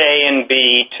amendment to A and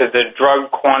B to the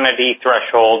drug quantity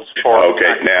thresholds for...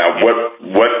 Okay, now,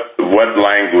 what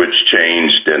language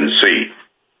changed in C?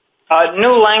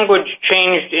 No language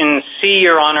changed in C,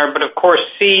 Your Honor, but of course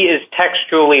C is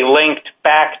textually linked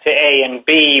back to A and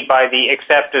B by the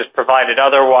except as provided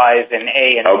otherwise in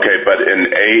A and B. Okay, but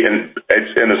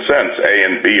in a sense, A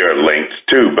and B are linked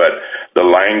too, but the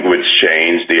language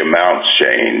changed, the amounts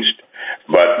changed,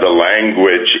 but the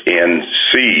language in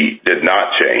C did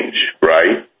not change,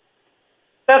 right?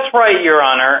 That's right, Your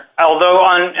Honor. Although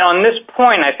on this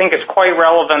point, I think it's quite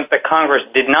relevant that Congress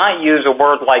did not use a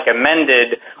word like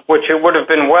amended, which it would have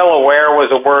been well aware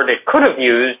was a word it could have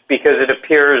used because it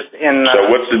appears in the... So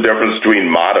what's the difference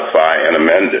between modify and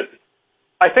amended?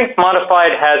 I think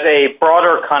modified has a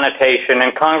broader connotation,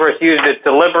 and Congress used it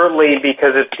deliberately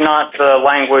because it's not the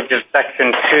language of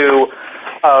Section 2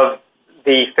 of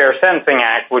the Fair Sentencing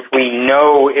Act, which we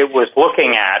know it was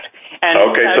looking at.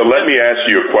 Okay, so let me ask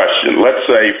you a question. Let's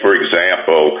say, for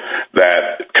example,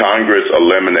 that Congress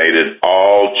eliminated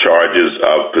all charges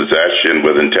of possession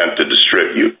with intent to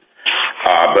distribute,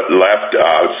 but left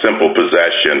simple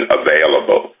possession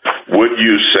available. Would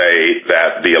you say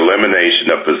that the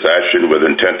elimination of possession with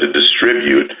intent to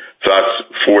distribute, thus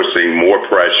forcing more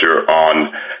pressure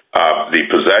on the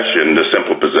possession, the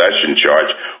simple possession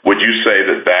charge, would you say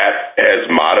that that has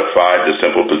modified the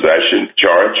simple possession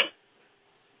charge?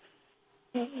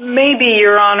 Maybe,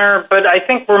 Your Honor, but I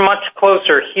think we're much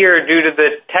closer here due to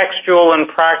the textual and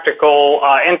practical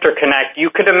interconnect. You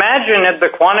could imagine that the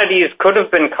quantities could have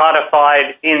been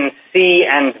codified in C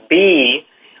and B,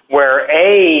 where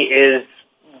A is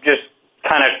just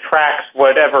kind of tracks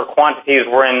whatever quantities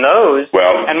were in those.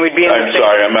 Well, and we'd be in I'm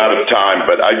sorry, I'm out of time,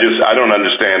 but I don't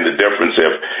understand the difference.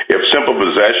 If simple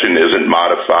possession isn't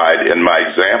modified in my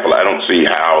example, I don't see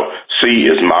how C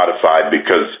is modified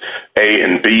because A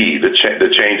and B, the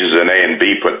changes in A and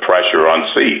B put pressure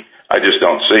on C. I just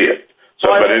don't see it.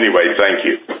 So, but anyway, thank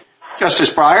you.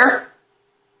 Justice Breyer?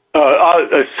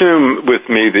 Assume with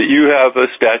me that you have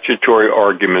a statutory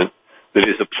argument that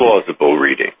is a plausible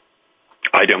reading.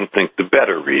 I don't think the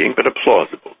better reading, but a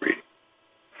plausible reading.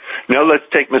 Now let's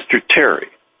take Mr. Terry,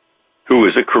 who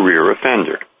is a career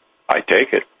offender. I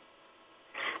take it.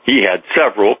 He had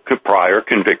several prior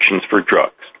convictions for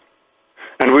drugs.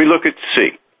 And we look at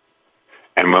C.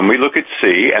 And when we look at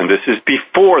C, and this is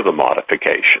before the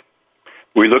modification,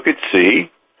 we look at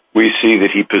C, we see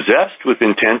that he possessed with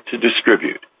intent to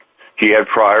distribute. He had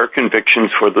prior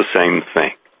convictions for the same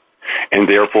thing. And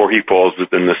therefore he falls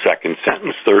within the second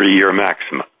sentence, 30-year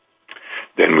maximum.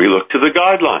 Then we look to the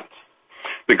guidelines.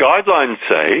 The guidelines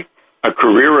say a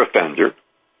career offender,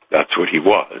 that's what he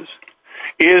was,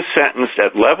 is sentenced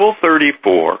at level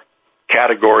 34,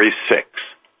 category 6.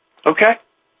 Okay?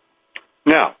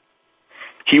 Now,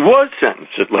 he was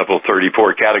sentenced at level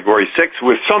 34, category 6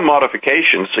 with some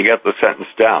modifications to get the sentence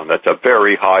down. That's a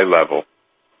very high level.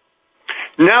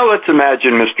 Now let's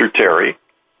imagine Mr. Terry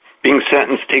being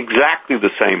sentenced exactly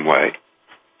the same way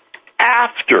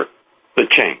after the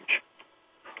change.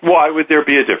 Why would there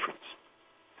be a difference?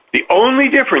 The only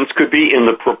difference could be in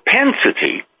the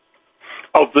propensity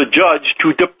of the judge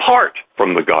to depart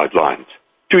from the guidelines,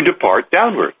 to depart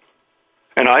downward.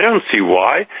 And I don't see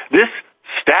why this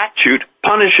statute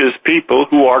punishes people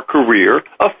who are career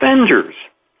offenders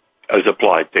as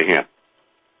applied to him.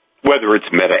 Whether it's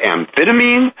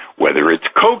methamphetamine, whether it's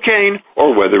cocaine,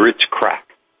 or whether it's crack.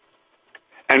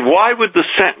 And why would the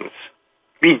sentence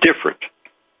be different,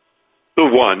 the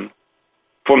one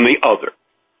from the other,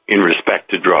 in respect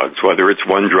to drugs, whether it's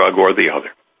one drug or the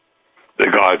other? The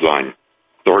guideline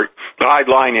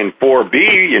in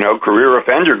 4B, career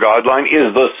offender guideline,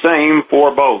 is the same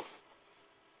for both.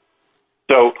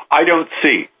 So I don't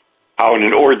see how in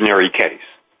an ordinary case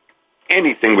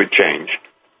anything would change,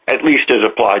 at least as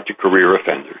applied to career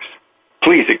offenders.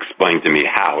 Please explain to me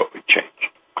how it would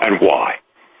change and why.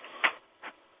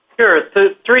 Sure.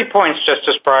 3 points,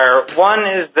 Justice Breyer. One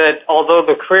is that although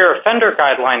the career offender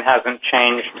guideline hasn't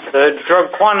changed, the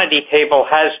drug quantity table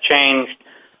has changed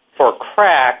for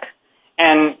crack,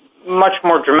 and much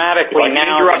more dramatically now. Let me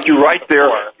interrupt you right there.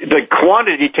 The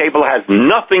quantity table has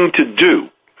nothing to do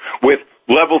with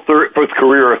with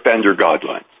career offender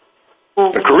guidelines.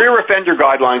 The career offender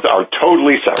guidelines are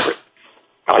totally separate,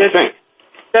 I think.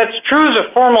 That's true as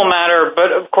a formal matter,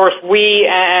 but of course we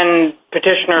and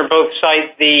petitioner both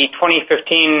cite the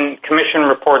 2015 Commission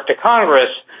report to Congress.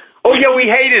 Oh, yeah, we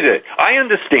hated it. I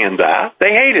understand that.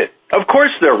 They hate it. Of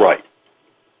course they're right.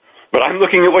 But I'm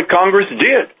looking at what Congress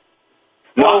did,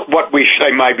 not what we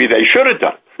say maybe they should have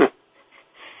done.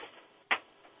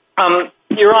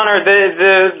 Your Honor,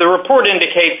 the report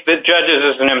indicates that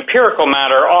judges, as an empirical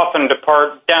matter, often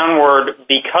depart downward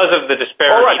because of the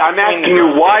disparity. All right, I'm asking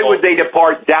you, why would they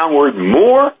depart downward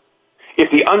more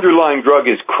if the underlying drug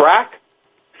is crack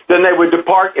than they would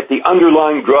depart if the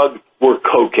underlying drug were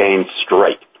cocaine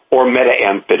straight or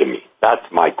methamphetamine? That's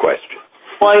my question.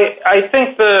 Well, I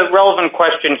think the relevant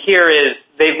question here is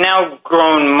they've now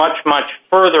grown much, much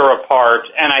further apart,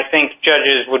 and I think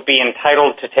judges would be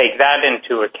entitled to take that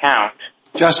into account.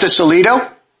 Justice Alito?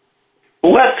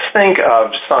 Let's think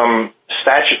of some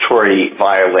statutory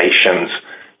violations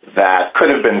that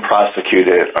could have been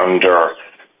prosecuted under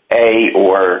A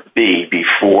or B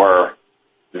before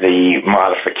the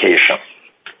modification.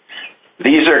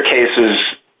 These are cases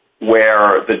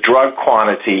where the drug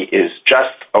quantity is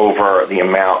just over the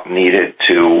amount needed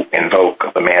to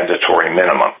invoke the mandatory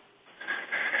minimum.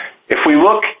 If we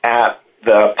look at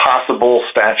the possible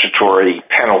statutory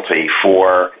penalty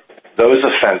for those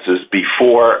offenses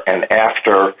before and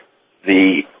after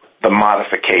the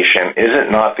modification, is it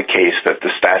not the case that the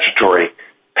statutory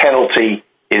penalty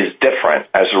is different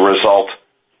as a result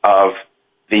of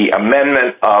the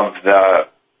amendment of the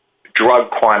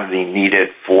drug quantity needed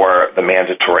for the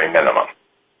mandatory minimum?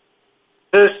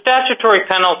 The statutory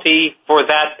penalty for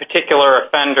that particular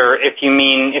offender,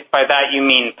 if by that you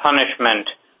mean punishment,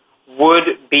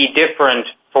 would be different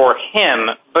for him.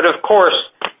 But of course,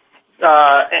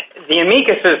 the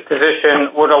amicus's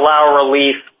position would allow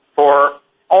relief for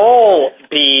all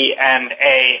B and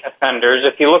A offenders.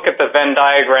 If you look at the Venn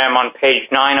diagram on page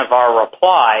 9 of our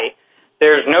reply,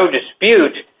 there's no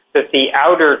dispute that the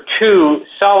outer two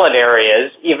solid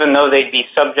areas, even though they'd be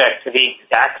subject to the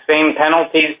exact same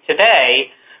penalties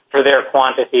today for their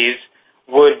quantities,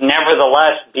 would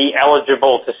nevertheless be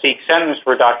eligible to seek sentence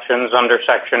reductions under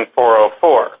Section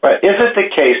 404. But is it the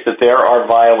case that there are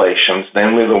violations,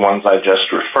 namely the ones I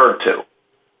just referred to,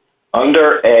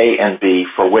 under A and B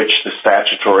for which the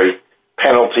statutory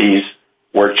penalties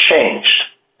were changed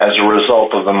as a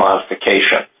result of the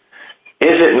modification?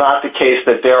 Is it not the case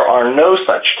that there are no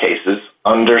such cases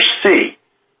under C?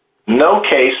 No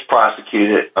case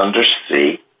prosecuted under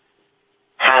C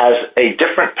has a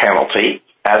different penalty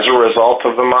as a result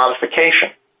of the modification.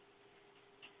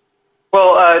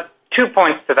 Well, 2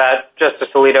 points to that, Justice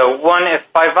Alito. One,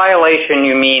 if by violation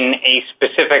you mean a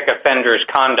specific offender's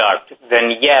conduct,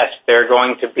 then yes, there are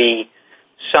going to be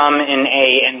some in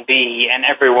A and B, and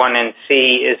everyone in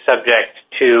C is subject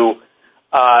to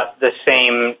the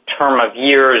same term of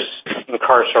years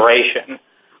incarceration.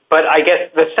 But I guess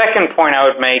the second point I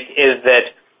would make is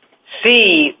that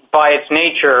C, by its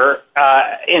nature,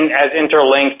 as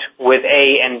interlinked with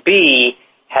A and B,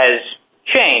 has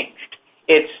changed.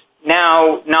 It's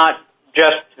now not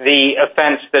just the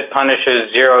offense that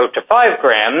punishes 0 to 5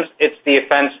 grams, it's the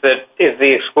offense that is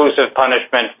the exclusive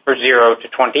punishment for 0 to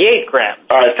 28 grams.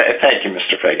 All right, thank you,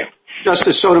 Mr. Fagan.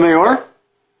 Justice Sotomayor?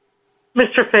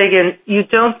 Mr. Fagan, you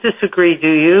don't disagree,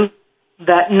 do you,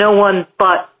 that no one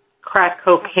but crack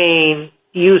cocaine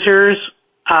users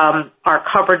are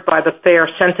covered by the Fair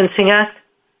Sentencing Act?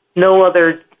 No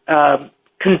other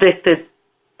convicted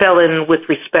felon with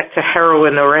respect to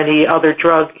heroin or any other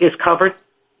drug is covered?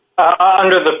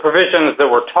 Under the provisions that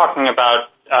we're talking about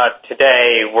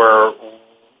today, where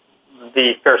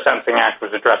the Fair Sentencing Act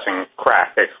was addressing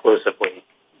crack exclusively.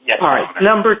 Yes. All right.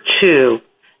 Number 2,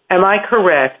 am I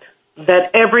correct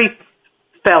that every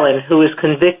felon who is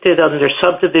convicted under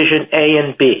subdivision A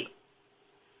and B,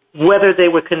 whether they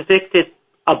were convicted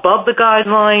above the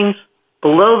guidelines,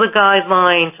 below the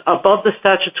guidelines, above the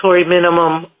statutory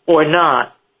minimum or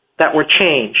not, that were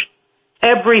changed,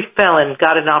 every felon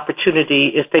got an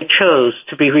opportunity if they chose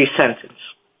to be resentenced,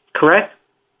 correct?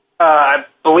 I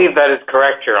believe that is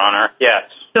correct, Your Honor, yes.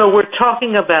 So we're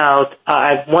talking about,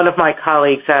 one of my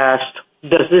colleagues asked,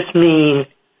 does this mean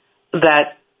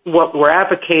that what we're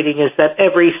advocating is that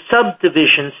every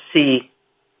subdivision C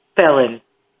felon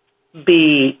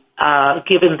be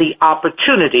given the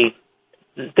opportunity?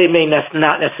 They may not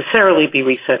necessarily be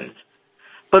resentenced,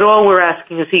 but all we're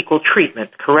asking is equal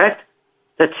treatment, correct?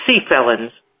 That C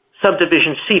felons,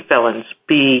 subdivision C felons,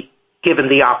 be given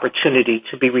the opportunity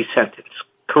to be resentenced,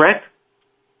 correct?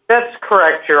 That's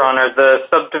correct, Your Honor.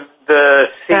 The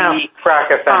C crack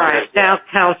offenders. All right. Now,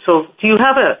 counsel, do you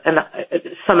have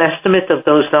some estimate of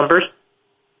those numbers?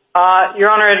 Your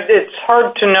Honor, it's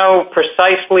hard to know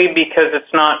precisely because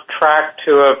it's not tracked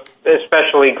to a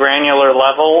especially granular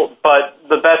level, but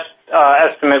the best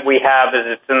estimate we have is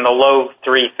it's in the low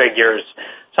 3 figures,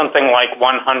 something like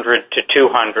 100 to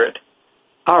 200.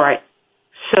 All right.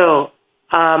 So,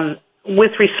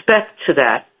 with respect to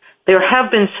that, there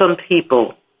have been some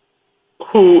people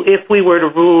who, if we were to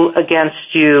rule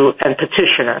against you and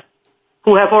petitioner,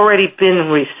 who have already been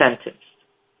resentenced.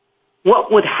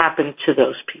 What would happen to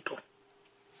those people?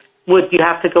 Would you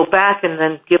have to go back and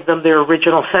then give them their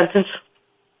original sentence?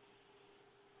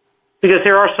 Because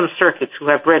there are some circuits who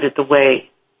have read it the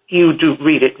way you do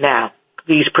read it now,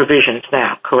 these provisions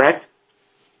now, correct?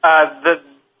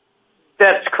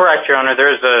 That's correct, Your Honor.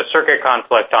 There's a circuit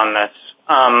conflict on this.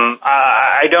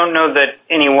 I don't know that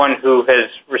anyone who has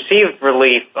received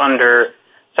relief under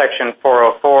Section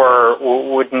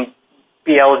 404 wouldn't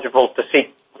be eligible to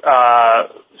seek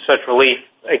such relief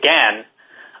again.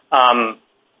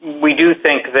 We do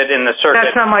think that in the circuit...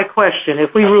 That's not my question.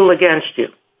 If we rule against you,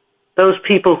 those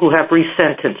people who have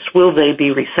resentenced, will they be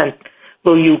resentenced?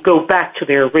 Will you go back to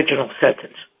their original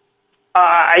sentence?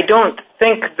 I don't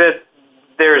think that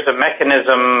there's a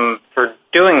mechanism for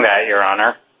doing that, Your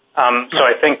Honor. So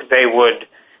I think they would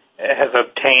have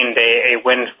obtained a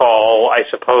windfall, I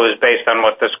suppose, based on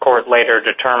what this court later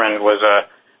determined was a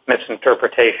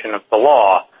misinterpretation of the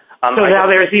law. So now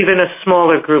there's even a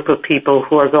smaller group of people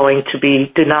who are going to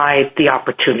be denied the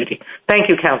opportunity. Thank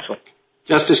you, counsel.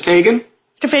 Justice Kagan?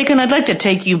 Mr. Fagan, I'd like to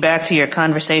take you back to your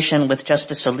conversation with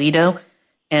Justice Alito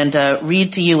and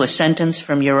read to you a sentence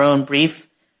from your own brief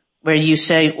where you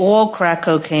say all crack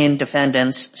cocaine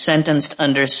defendants sentenced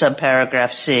under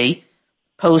subparagraph C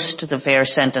post the Fair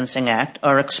Sentencing Act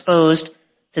are exposed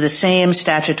to the same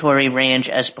statutory range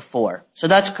as before. So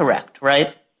that's correct,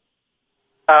 right?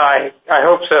 I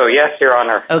hope so. Yes, Your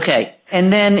Honor. Okay.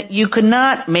 And then you could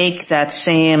not make that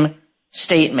same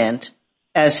statement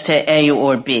as to A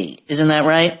or B. Isn't that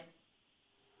right?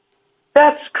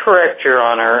 That's correct, Your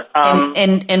Honor.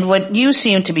 And what you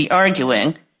seem to be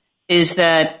arguing is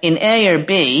that in A or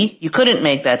B, you couldn't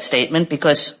make that statement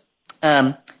because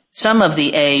some of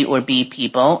the A or B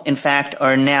people, in fact,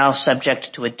 are now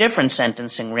subject to a different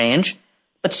sentencing range,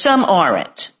 but some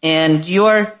aren't. And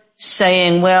you're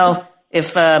saying, well,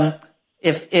 if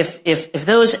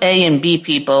those A and B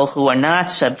people who are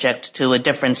not subject to a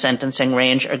different sentencing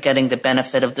range are getting the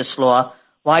benefit of this law,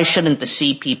 why shouldn't the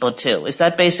C people too? Is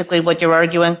that basically what you're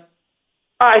arguing?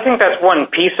 I think that's one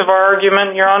piece of our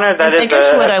argument, Your Honor. I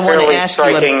guess what I want to ask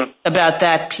you about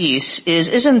that piece is,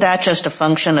 isn't that just a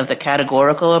function of the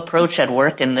categorical approach at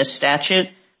work in this statute?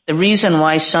 The reason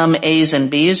why some A's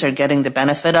and B's are getting the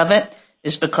benefit of it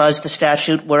is because the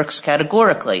statute works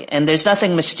categorically, and there's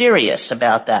nothing mysterious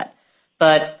about that.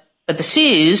 But the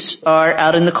C's are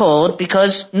out in the cold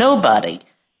because nobody's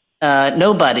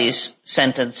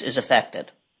sentence is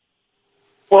affected.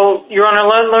 Well, Your Honor,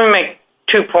 let me make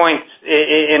 2 points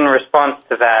in response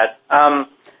to that.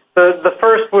 The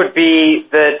first would be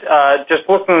that just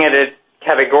looking at it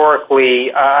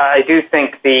categorically, I do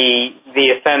think the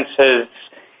offense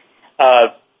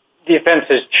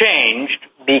has changed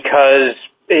because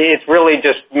it's really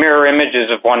just mirror images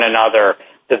of one another.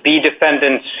 The B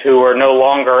defendants who are no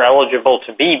longer eligible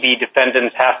to be B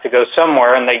defendants have to go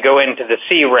somewhere, and they go into the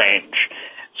C range.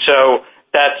 So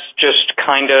that's just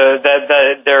kind of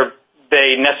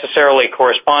they necessarily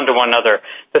correspond to one another.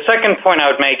 The second point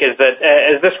I would make is that,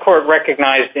 as this court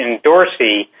recognized in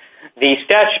Dorsey, the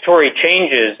statutory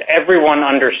changes, everyone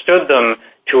understood them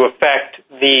to affect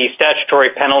the statutory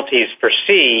penalties for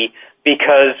C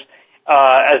because,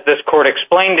 as this court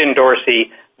explained in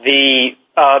Dorsey, the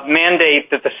mandate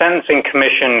that the Sentencing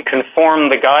Commission conform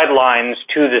the guidelines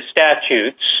to the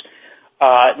statutes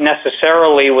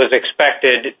necessarily was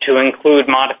expected to include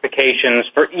modifications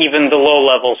for even the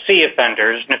low-level C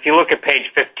offenders. And if you look at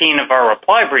page 15 of our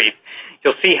reply brief,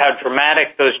 you'll see how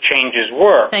dramatic those changes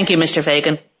were. Thank you, Mr.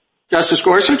 Fagan. Justice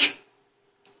Gorsuch?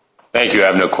 Thank you. I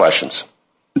have no questions.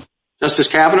 Justice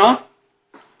Kavanaugh?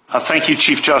 Thank you,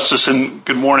 Chief Justice, and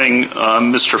good morning,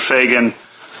 Mr. Fagan.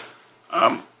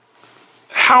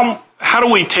 How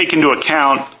do we take into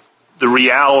account the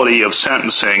reality of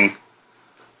sentencing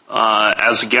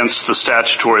as against the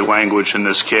statutory language in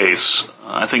this case?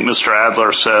 I think Mr.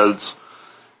 Adler says,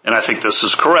 and I think this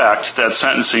is correct, that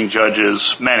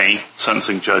many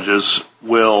sentencing judges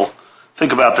will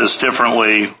think about this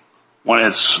differently when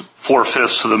it's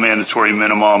 4/5 of the mandatory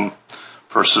minimum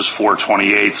versus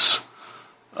 4/28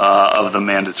 of the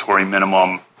mandatory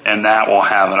minimum, and that will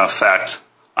have an effect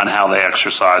on how they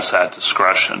exercise that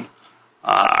discretion.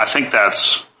 I think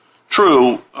that's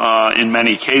true in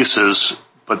many cases,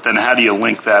 but then how do you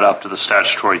link that up to the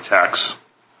statutory text?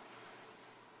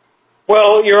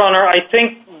 Well, Your Honor, I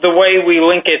think the way we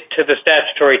link it to the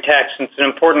statutory text, and it's an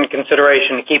important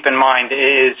consideration to keep in mind,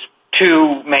 is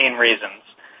two main reasons.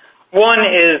 One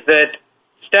is that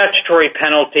statutory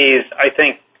penalties, I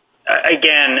think,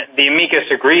 again, the amicus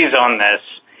agrees on this,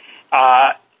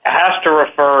 has to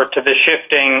refer to the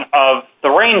shifting of the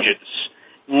ranges,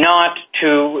 not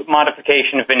to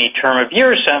modification of any term of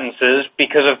year sentences,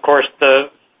 because, of course, the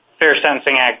Fair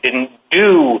Sentencing Act didn't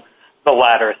do the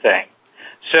latter thing.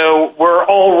 So we're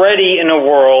already in a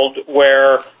world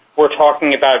where we're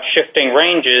talking about shifting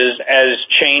ranges as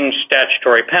changed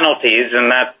statutory penalties,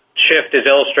 and that shift is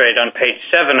illustrated on page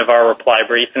 7 of our reply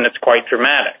brief, and it's quite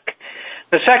dramatic.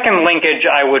 The second linkage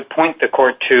I would point the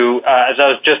court to, as I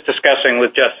was just discussing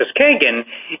with Justice Kagan,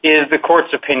 is the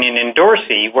court's opinion in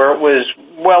Dorsey, where it was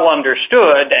well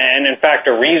understood, and in fact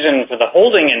a reason for the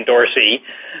holding in Dorsey,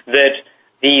 that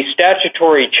the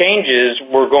statutory changes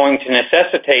were going to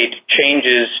necessitate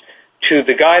changes to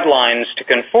the guidelines to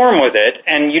conform with it,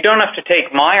 and you don't have to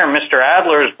take my or Mr.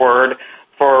 Adler's word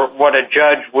for what a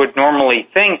judge would normally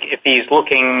think if he's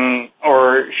looking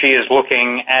or she is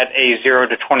looking at a 0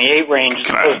 to 28 range as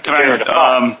opposed to 0 to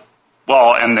 5. Well,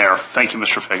 I'll end there. Thank you,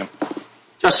 Mr. Fagan.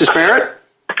 Justice Barrett?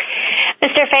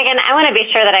 Mr. Fagan, I want to be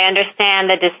sure that I understand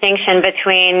the distinction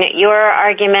between your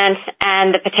argument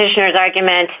and the petitioner's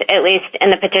argument, at least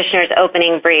in the petitioner's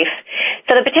opening brief.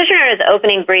 So the petitioner's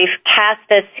opening brief cast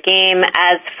this scheme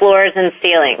as floors and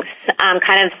ceilings,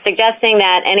 kind of suggesting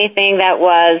that anything that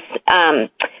was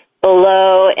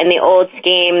below in the old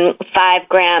scheme 5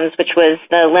 grams, which was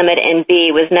the limit in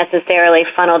B, was necessarily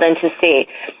funneled into C.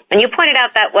 And you pointed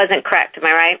out that wasn't correct, am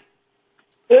I right?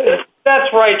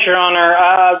 That's right, Your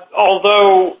Honor.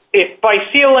 Although, if by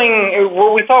sealing,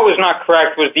 what we thought was not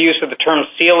correct was the use of the term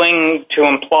sealing to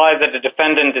imply that the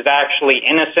defendant is actually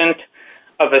innocent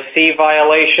of a C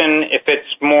violation if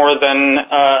it's more than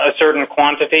a certain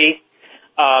quantity.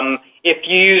 If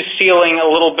you use sealing a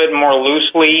little bit more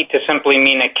loosely to simply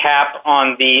mean a cap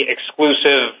on the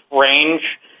exclusive range,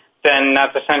 then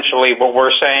that's essentially what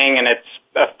we're saying, and it's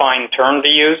a fine term to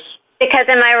use. Because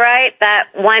am I right that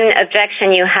one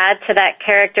objection you had to that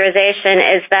characterization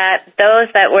is that those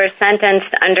that were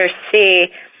sentenced under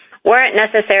C weren't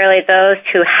necessarily those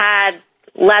who had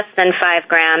less than 5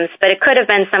 grams, but it could have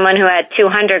been someone who had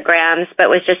 200 grams but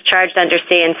was just charged under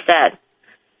C instead?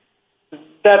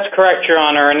 That's correct, Your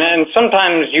Honor, and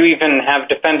sometimes you even have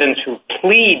defendants who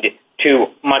plead to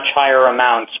much higher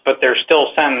amounts, but they're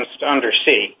still sentenced under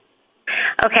C.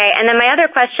 Okay, and then my other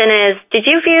question is, did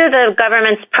you view the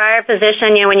government's prior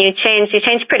position, when you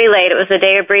changed pretty late, it was the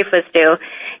day your brief was due,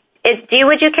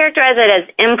 would you characterize it as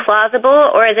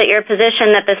implausible, or is it your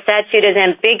position that the statute is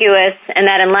ambiguous and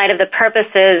that in light of the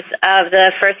purposes of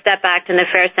the First Step Act and the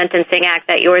Fair Sentencing Act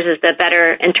that yours is the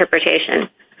better interpretation?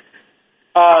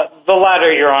 The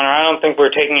latter, Your Honor. I don't think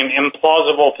we're taking an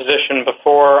implausible position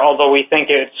before, although we think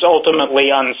it's ultimately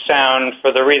unsound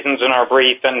for the reasons in our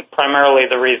brief and primarily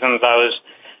the reasons I was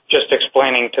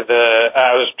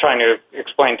trying to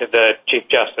explain to the Chief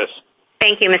Justice.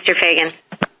 Thank you, Mr. Fagan.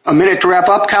 A minute to wrap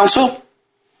up, counsel.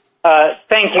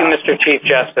 Thank you, Mr. Chief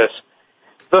Justice.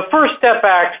 The First Step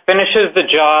Act finishes the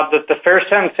job that the Fair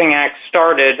Sentencing Act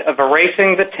started of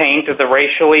erasing the taint of the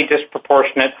racially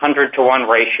disproportionate 100-to-1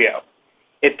 ratio.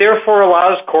 It therefore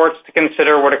allows courts to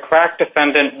consider what a crack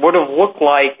defendant would have looked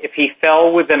like if he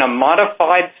fell within a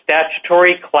modified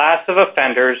statutory class of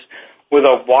offenders with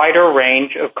a wider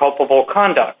range of culpable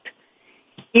conduct.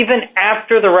 Even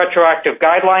after the retroactive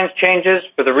guidelines changes,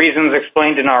 for the reasons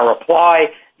explained in our reply,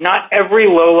 not every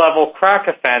low-level crack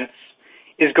offense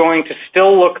is going to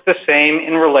still look the same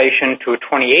in relation to a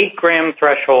 28-gram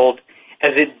threshold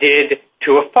as it did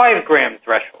to a 5-gram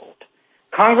threshold.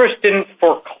 Congress didn't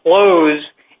foreclose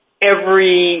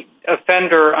every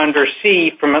offender under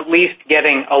C from at least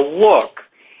getting a look,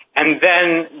 and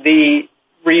then the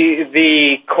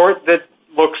court that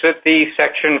looks at the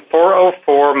Section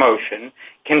 404 motion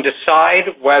can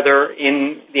decide whether,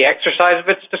 in the exercise of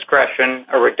its discretion,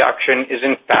 a reduction is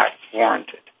in fact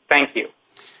warranted. Thank you.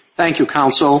 Thank you,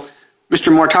 counsel.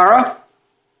 Mr. Mortara?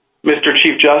 Mr.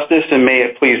 Chief Justice, and may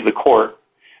it please the court,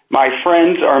 my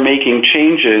friends are making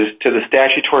changes to the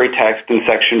statutory text in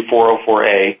Section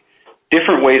 404A,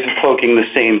 different ways of cloaking the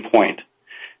same point.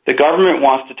 The government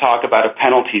wants to talk about a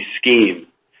penalty scheme.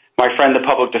 My friend, the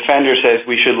public defender, says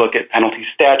we should look at penalty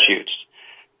statutes.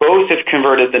 Both have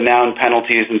converted the noun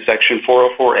penalties in Section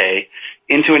 404A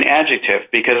into an adjective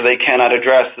because they cannot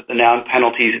address that the noun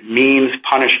penalties means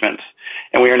punishments,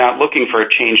 and we are not looking for a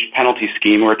changed penalty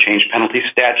scheme or a changed penalty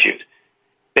statute.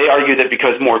 They argue that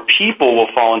because more people will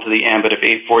fall into the ambit of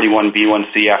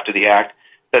 841B1C after the Act,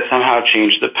 that somehow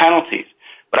changed the penalties.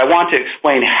 But I want to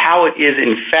explain how it is,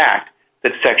 in fact,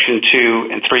 that Section 2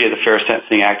 and 3 of the Fair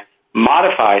Sentencing Act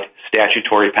modified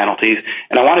statutory penalties,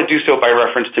 and I want to do so by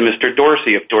reference to Mr.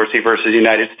 Dorsey of Dorsey v.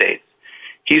 United States.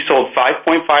 He sold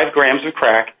 5.5 grams of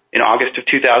crack in August of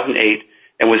 2008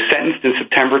 and was sentenced in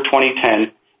September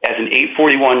 2010 as an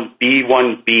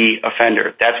 841B1B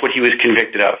offender. That's what he was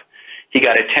convicted of. He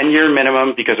got a 10-year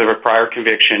minimum because of a prior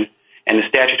conviction, and the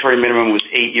statutory minimum was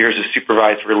 8 years of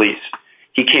supervised release.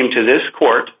 He came to this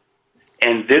court,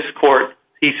 and this court,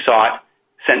 he sought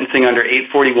sentencing under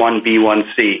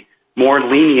 841B1C, more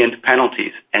lenient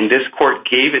penalties, and this court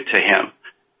gave it to him,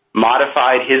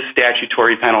 modified his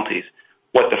statutory penalties.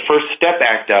 What the First Step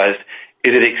Act does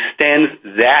is it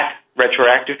extends that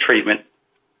retroactive treatment,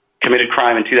 committed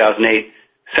crime in 2008,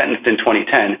 sentenced in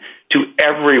 2010, to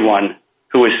everyone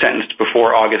who was sentenced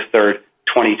before August 3rd,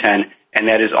 2010, and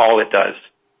that is all it does.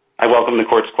 I welcome the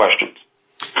court's questions.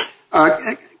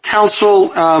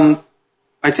 Counsel,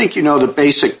 I think you know the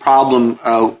basic problem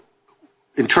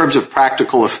in terms of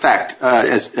practical effect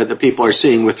as the people are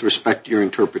seeing with respect to your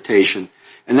interpretation,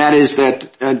 and that is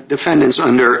that defendants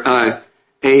under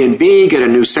A and B get a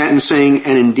new sentencing,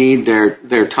 and indeed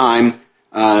their time,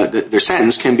 their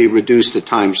sentence can be reduced to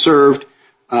time served.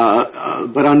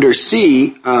 But under C,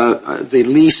 the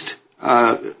least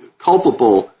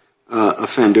culpable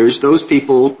offenders, those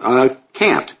people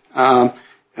can't.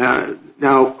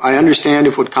 Now, I understand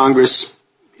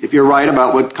if you're right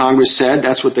about what Congress said,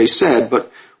 that's what they said,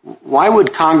 but why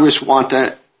would Congress want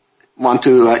to want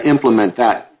to implement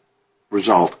that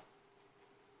result?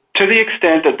 To the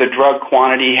extent that the drug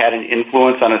quantity had an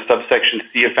influence on a subsection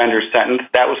C offender's sentence,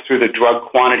 that was through the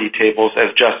drug quantity tables,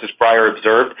 as Justice Breyer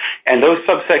observed, and those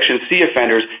subsection C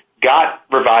offenders got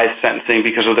revised sentencing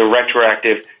because of the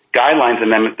retroactive guidelines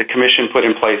amendment the Commission put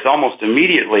in place almost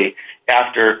immediately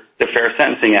after the Fair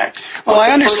Sentencing Act. Well,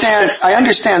 I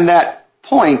understand that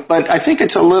point, but I think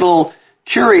it's a little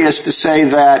curious to say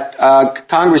that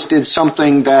Congress did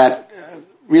something that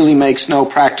really makes no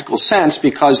practical sense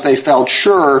because they felt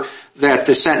sure that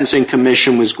the Sentencing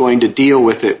Commission was going to deal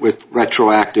with it with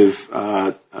retroactive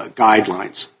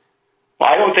guidelines. Well,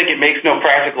 I don't think it makes no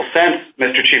practical sense,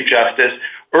 Mr. Chief Justice.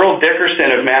 Earl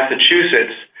Dickerson of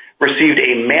Massachusetts received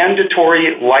a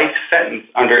mandatory life sentence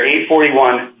under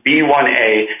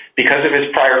 841B1A because of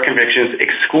his prior convictions,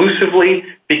 exclusively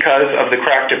because of the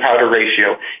crack-to-powder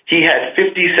ratio. He had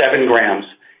 57 grams.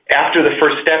 After the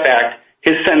First Step Act,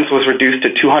 his sentence was reduced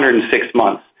to 206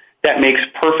 months. That makes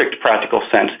perfect practical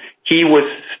sense. He was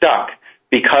stuck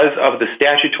because of the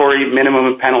statutory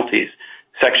minimum penalties.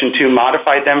 Section 2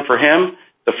 modified them for him.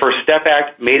 The First Step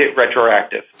Act made it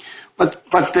retroactive.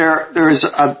 But there is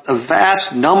a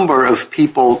vast number of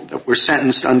people that were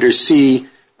sentenced under C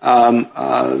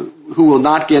who will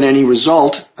not get any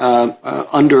result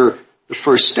under the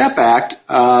First Step Act,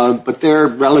 but they're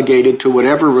relegated to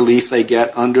whatever relief they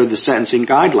get under the sentencing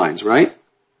guidelines, right?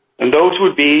 And those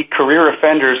would be career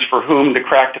offenders for whom the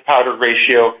crack-to-powder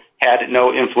ratio had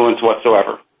no influence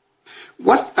whatsoever.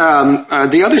 What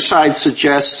the other side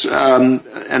suggests,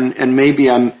 and maybe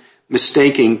I'm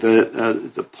mistaking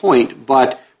the point,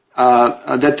 but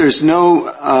that there's no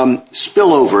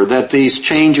spillover, that these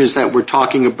changes that we're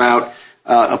talking about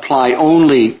apply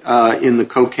only in the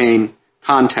cocaine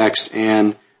context,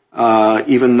 and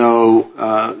even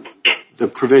though the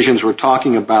provisions we're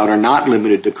talking about are not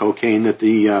limited to cocaine, that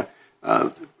the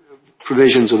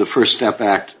provisions of the First Step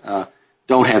Act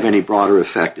don't have any broader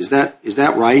effect. Is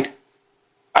that right?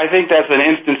 I think that's an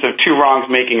instance of two wrongs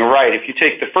making a right. If you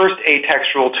take the first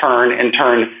atextual turn and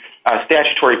turn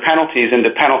statutory penalties into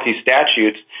penalty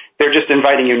statutes, they're just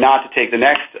inviting you not to take the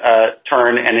next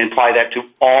turn and imply that to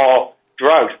all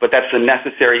drugs, but that's the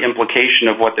necessary implication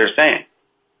of what they're saying.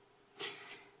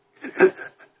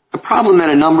 A problem that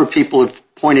a number of people have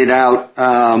pointed out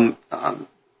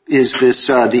is this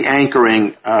the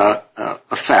anchoring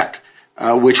effect,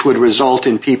 which would result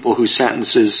in people whose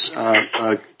sentences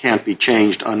can't be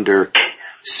changed under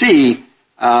C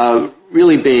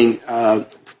really being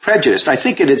prejudiced. I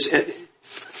think you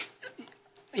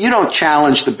don't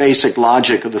challenge the basic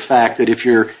logic of the fact that if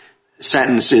your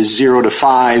sentence is 0 to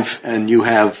 5 and you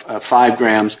have 5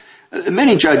 grams,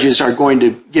 many judges are going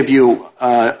to give you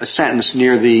a sentence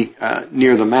near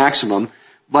the maximum.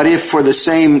 But if for the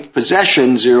same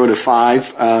possession, 0 to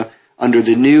 5, under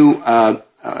the new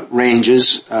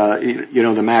ranges,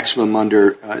 the maximum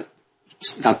under,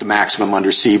 not the maximum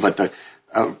under C, but the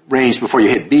range before you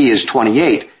hit B is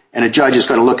 28, and a judge is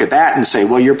going to look at that and say,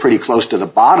 well, you're pretty close to the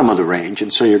bottom of the range,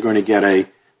 and so you're going to get a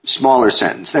smaller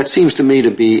sentence. That seems to me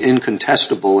to be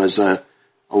incontestable as a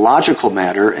logical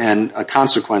matter and a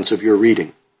consequence of your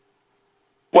reading.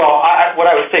 Well, what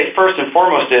I would say first and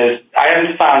foremost is I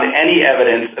haven't found any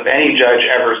evidence of any judge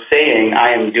ever saying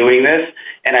I am doing this,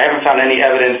 and I haven't found any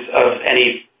evidence of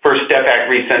any First Step Act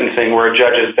resentencing where a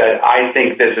judge has said, I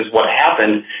think this is what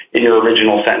happened in your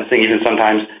original sentencing, even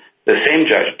sometimes the same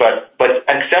judge. But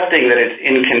accepting that it's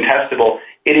incontestable,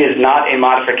 it is not a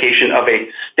modification of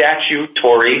a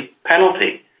statutory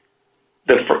penalty.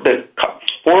 The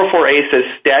 404A says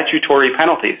statutory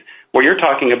penalties. What you're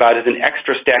talking about is an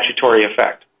extra statutory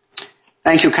effect.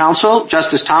 Thank you, counsel.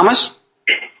 Justice Thomas?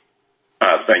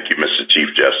 Thank you, Mr.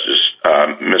 Chief Justice.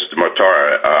 Mr.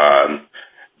 Mortara,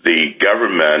 the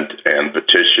government and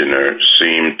petitioner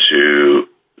seem to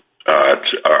are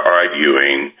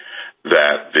arguing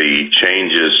that the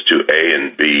changes to A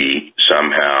and B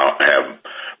somehow have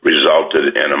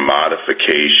resulted in a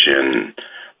modification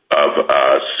of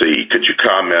C. Could you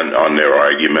comment on their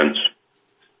arguments?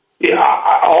 Yeah,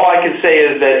 all I can say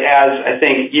is that as I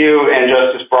think you and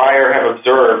Justice Breyer have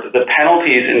observed, the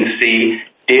penalties in C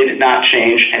did not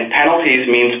change, and penalties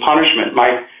means punishment.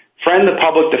 My friend, the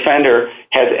public defender,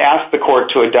 has asked the court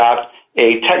to adopt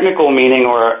a technical meaning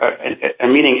or a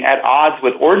meaning at odds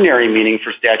with ordinary meaning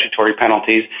for statutory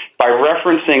penalties by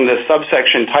referencing the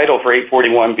subsection title for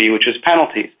 841B, which is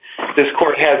penalties. This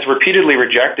court has repeatedly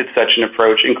rejected such an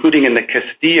approach, including in the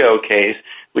Castillo case,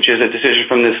 which is a decision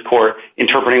from this court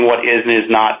interpreting what is and is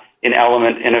not an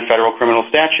element in a federal criminal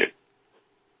statute.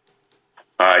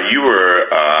 You were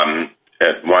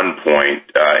at one point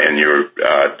in your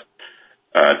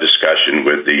discussion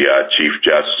with the Chief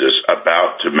Justice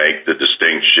about to make the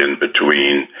distinction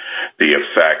between the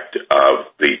effect of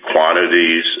the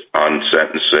quantities on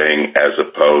sentencing as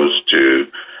opposed to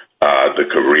the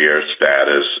career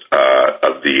status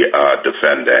of the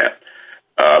defendant.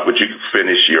 Would you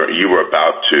finish you were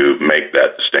about to make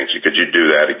that distinction. Could you do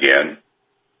that again?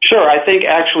 Sure. I think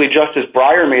actually Justice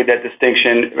Breyer made that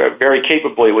distinction very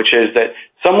capably, which is that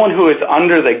someone who is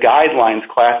under the guidelines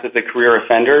classed as a career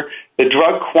offender, the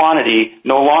drug quantity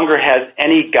no longer has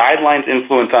any guidelines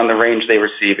influence on the range they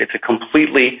receive. It's a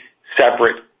completely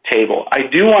separate table. I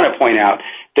do want to point out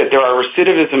that there are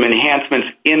recidivism enhancements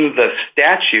in the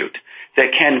statute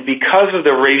that can, because of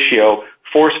the ratio,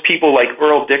 force people like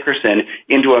Earl Dickerson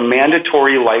into a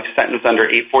mandatory life sentence under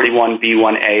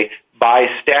 841B1A by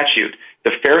statute.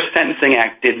 The Fair Sentencing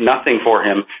Act did nothing for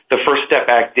him. The First Step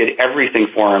Act did everything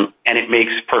for him, and it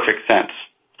makes perfect sense.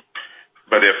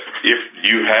 But if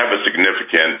you have a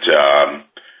significant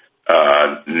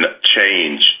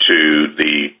change to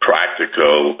the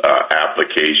practical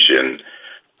application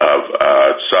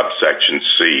of subsection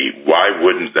C, why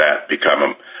wouldn't that be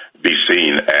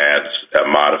seen as a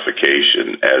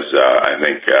modification, as I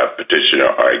think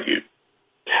petitioner argued?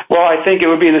 Well, I think it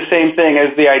would be the same thing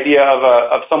as the idea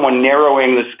of someone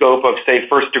narrowing the scope of, say,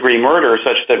 first-degree murder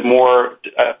such that more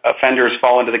offenders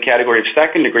fall into the category of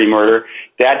second-degree murder.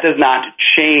 That does not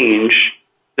change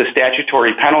the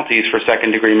statutory penalties for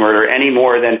second-degree murder any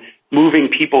more than moving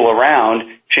people around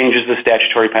changes the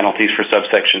statutory penalties for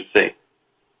subsection C.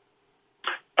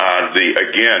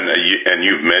 Again, and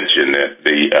you've mentioned that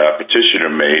the petitioner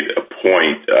made a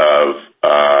point of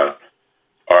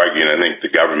arguing, I think the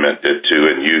government did too,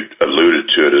 and you alluded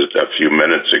to it a few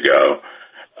minutes ago,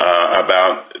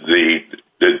 about the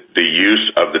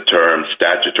use of the term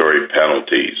statutory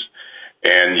penalties.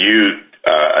 And you,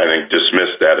 I think,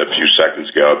 dismissed that a few seconds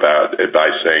ago by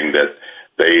saying that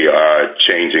they are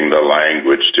changing the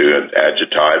language to an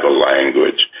adjectival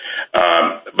language.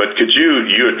 But could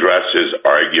you address his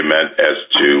argument as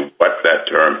to what that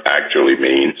term actually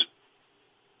means?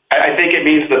 I think it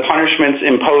means the punishments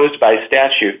imposed by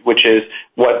statute, which is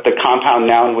what the compound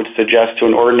noun would suggest to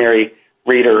an ordinary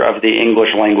reader of the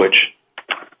English language.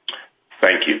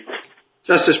 Thank you.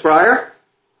 Justice Breyer?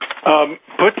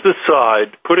 Put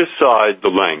aside the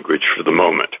language for the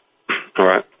moment. All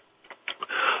right.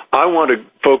 I want to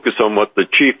focus on what the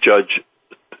Chief Justice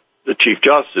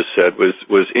said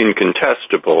was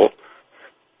incontestable.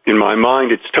 In my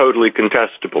mind, it's totally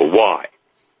contestable. Why?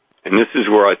 And this is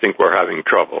where I think we're having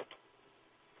trouble.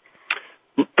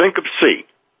 Think of C.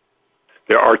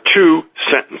 There are two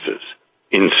sentences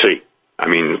in C. I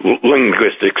mean,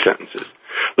 linguistic sentences.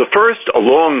 The first, a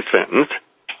long sentence,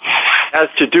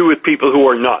 has to do with people who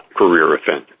are not career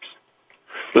offenders.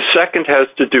 The second has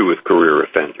to do with career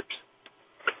offenders.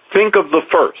 Think of the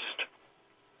first.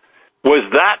 Was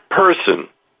that person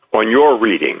on your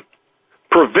reading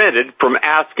prevented from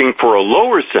asking for a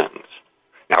lower sentence?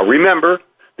 Now remember,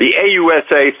 the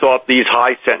AUSA thought these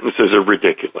high sentences are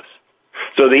ridiculous.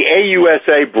 So the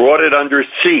AUSA brought it under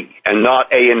C and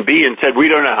not A and B and said, we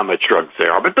don't know how much drugs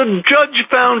there are. But the judge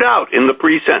found out in the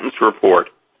pre-sentence report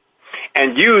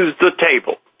and used the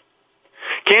table.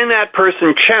 Can that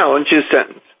person challenge his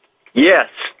sentence? Yes.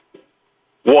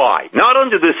 Why? Not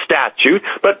under the statute,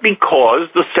 but because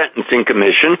the Sentencing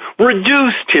Commission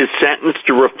reduced his sentence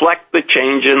to reflect the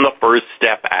change in the First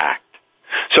Step Act.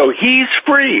 So he's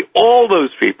free, all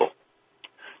those people,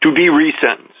 to be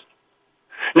resentenced.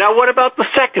 Now what about the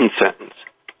second sentence?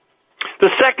 The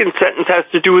second sentence has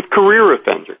to do with career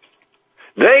offenders.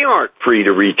 They aren't free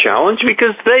to re-challenge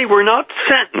because they were not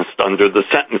sentenced under the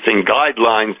sentencing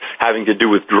guidelines having to do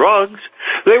with drugs.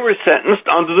 They were sentenced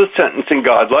under the sentencing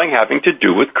guideline having to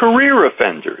do with career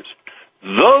offenders.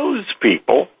 Those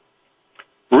people,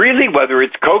 really, whether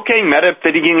it's cocaine,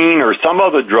 methamphetamine, or some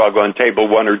other drug on table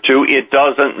 1 or 2, it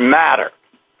doesn't matter.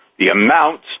 The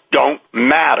amounts don't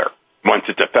matter once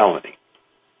it's a felony.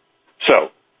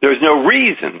 So there's no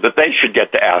reason that they should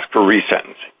get to ask for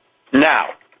resentencing.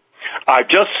 Now, I've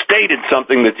just stated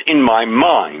something that's in my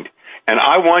mind, and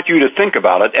I want you to think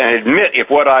about it and admit if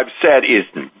what I've said is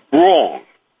wrong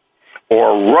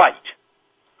or right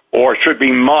or should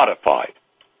be modified.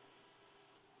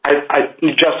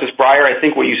 Justice Breyer, I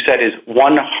think what you said is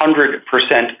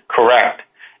 100% correct.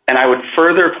 And I would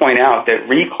further point out that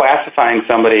reclassifying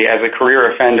somebody as a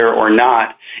career offender or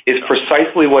not is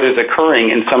precisely what is occurring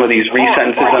in some of these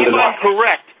resentences under the...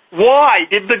 Correct. Why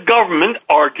did the government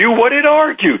argue what it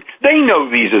argued? They know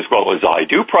these as well as I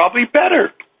do, probably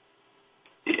better.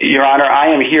 Your Honor, I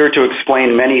am here to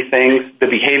explain many things. The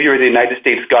behavior of the United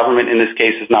States government in this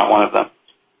case is not one of them.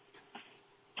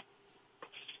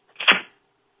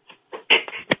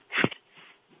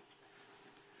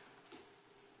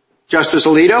 Justice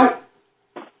Alito?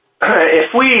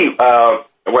 If we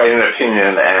write an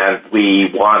opinion and we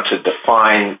want to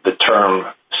define the term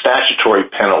statutory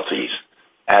penalties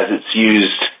as it's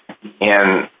used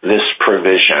in this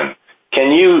provision,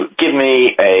 can you give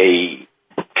me a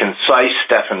concise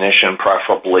definition,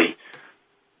 preferably,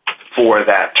 for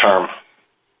that term?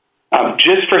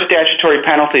 Just for statutory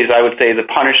penalties, I would say the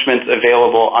punishments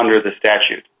available under the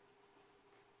statute.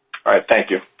 All right, thank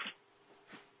you.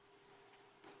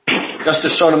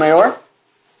 Justice Sotomayor?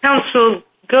 Counsel,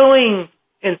 going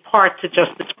in part to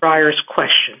Justice Breyer's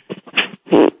question,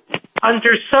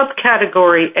 under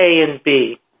subcategory A and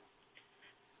B,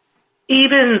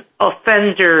 even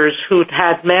offenders who'd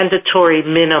had mandatory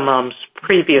minimums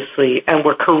previously and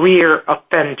were career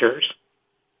offenders,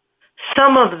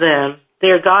 some of them,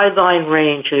 their guideline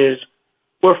ranges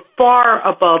were far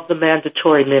above the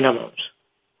mandatory minimums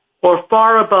or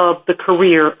far above the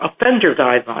career offender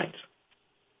guidelines.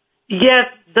 Yet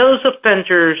those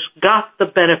offenders got the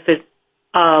benefit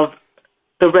of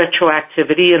the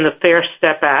retroactivity in the Fair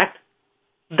Step Act.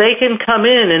 They can come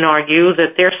in and argue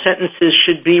that their sentences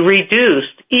should be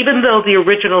reduced, even though the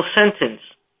original sentence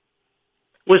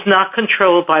was not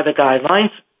controlled by the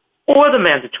guidelines or the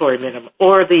mandatory minimum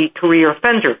or the career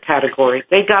offender category.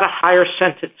 They got a higher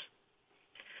sentence.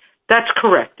 That's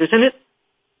correct, isn't it?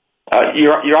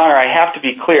 Your Honor, I have to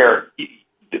be clear.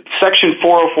 Section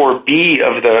 404B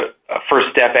of the First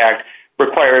Step Act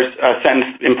requires a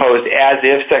sentence imposed as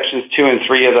if Sections 2 and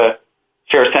 3 of the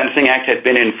Fair Sentencing Act had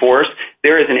been enforced.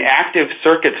 There is an active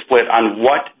circuit split on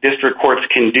what district courts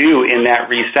can do in that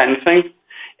resentencing.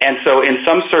 And so in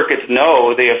some circuits,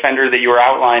 no, the offender that you are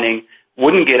outlining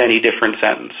wouldn't get any different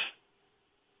sentence.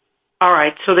 All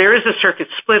right, so there is a circuit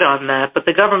split on that, but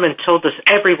the government told us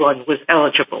everyone was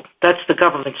eligible. That's the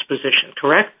government's position,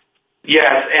 correct?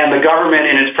 Yes, and the government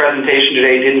in its presentation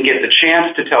today didn't get the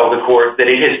chance to tell the court that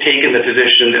it has taken the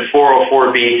position that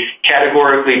 404B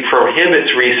categorically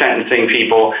prohibits resentencing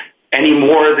people any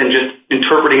more than just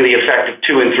interpreting the effect of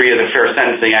 2 and 3 of the Fair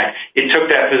Sentencing Act. It took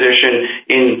that position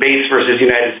in Bates v.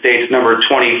 United States, number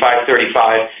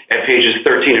 2535, at pages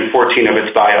 13 and 14 of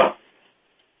its bio.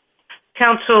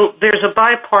 Counsel, there's a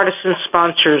bipartisan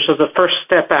sponsors of the First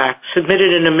Step Act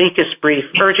submitted an amicus brief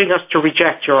urging us to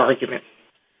reject your argument.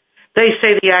 They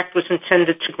say the act was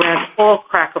intended to grant all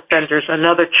crack offenders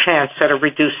another chance at a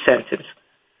reduced sentence.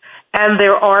 And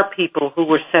there are people who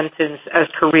were sentenced as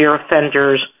career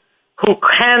offenders who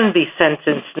can be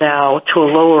sentenced now to a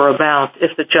lower amount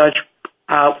if the judge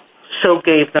so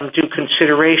gave them due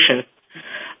consideration.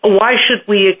 Why should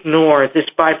we ignore this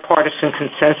bipartisan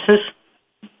consensus?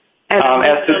 And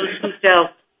those who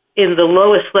dealt in the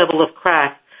lowest level of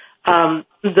crack,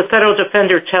 the federal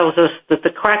defender tells us that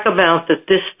the crack amount that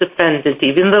this defendant,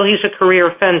 even though he's a career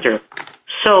offender,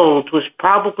 sold was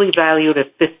probably valued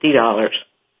at $50.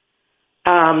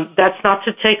 That's not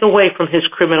to take away from his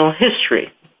criminal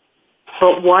history,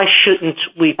 but why shouldn't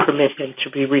we permit him to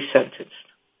be resentenced?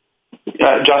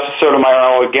 Justice Sotomayor,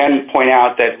 I'll again point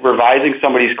out that revising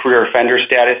somebody's career offender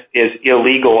status is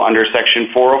illegal under Section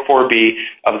 404B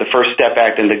of the First Step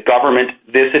Act, and the government,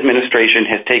 this administration,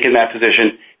 has taken that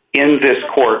position in this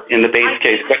court in the Bates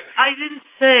case. I didn't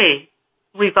say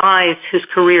revise his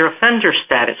career offender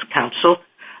status, counsel.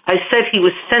 I said he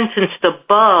was sentenced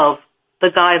above the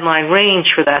guideline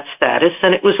range for that status,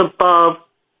 and it was above,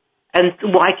 and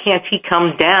why can't he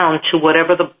come down to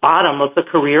whatever the bottom of the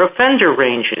career offender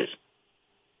range is?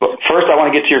 Well, first, I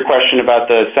want to get to your question about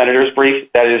the senator's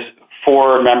brief. That is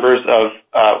 4 members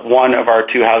of one of our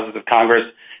 2 houses of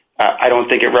Congress. I don't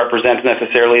think it represents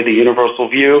necessarily the universal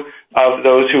view of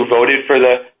those who voted for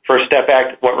the First Step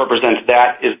Act. What represents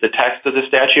that is the text of the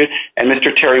statute, and Mr.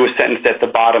 Terry was sentenced at the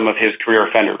bottom of his career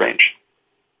offender range.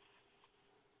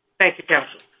 Thank you,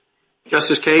 counsel.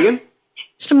 Justice Kagan?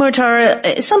 Mr.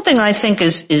 Mortara, something I think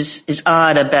is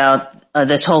odd about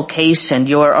this whole case and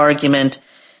your argument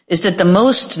is that the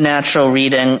most natural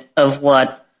reading of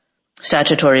what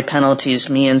statutory penalties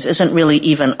means isn't really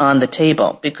even on the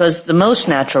table, because the most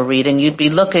natural reading, you'd be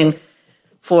looking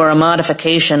for a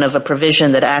modification of a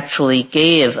provision that actually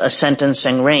gave a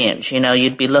sentencing range. You know,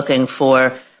 you'd be looking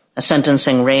for a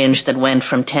sentencing range that went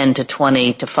from 10 to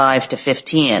 20 to 5 to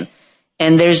 15.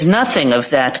 And there's nothing of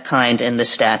that kind in the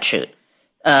statute,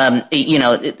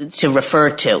 to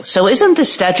refer to. So isn't the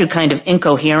statute kind of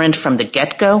incoherent from the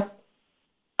get-go?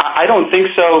 I don't think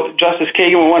so, Justice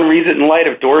Kagan. One reason in light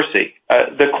of Dorsey.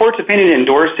 The court's opinion in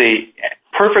Dorsey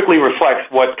perfectly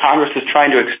reflects what Congress is trying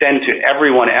to extend to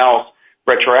everyone else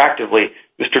retroactively.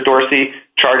 Mr. Dorsey,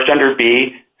 charged under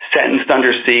B, sentenced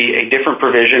under C, a different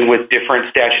provision with different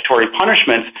statutory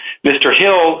punishments. Mr.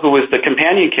 Hill, who was the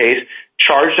companion case,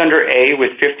 charged under A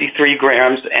with 53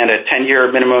 grams and a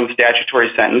 10-year minimum statutory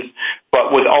sentence,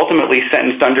 but was ultimately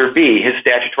sentenced under B. His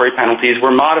statutory penalties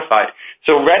were modified.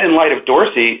 So read in light of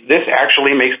Dorsey, this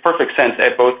actually makes perfect sense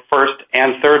at both first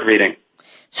and third reading.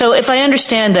 So if I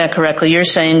understand that correctly, you're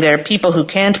saying there are people who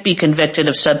can't be convicted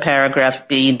of subparagraph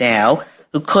B now,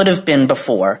 who could have been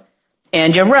before.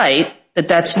 And you're right that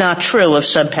that's not true of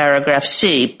subparagraph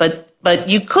C, but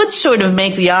you could sort of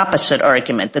make the opposite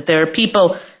argument, that there are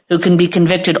people who can be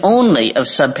convicted only of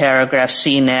subparagraph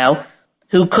C now,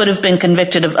 who could have been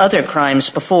convicted of other crimes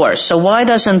before. So why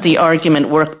doesn't the argument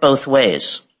work both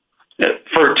ways?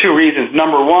 For two reasons.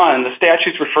 Number one, the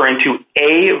statute's referring to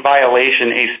a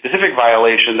violation, a specific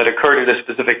violation that occurred at a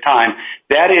specific time.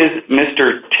 That is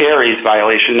Mr. Terry's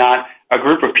violation, not a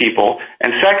group of people.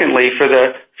 And secondly, for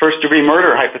the first-degree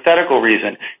murder hypothetical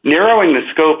reason, narrowing the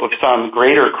scope of some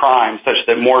greater crime such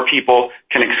that more people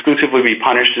can exclusively be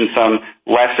punished in some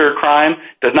lesser crime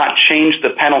does not change the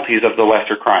penalties of the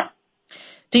lesser crime.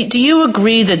 Do you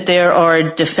agree that there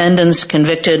are defendants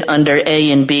convicted under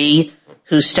A and B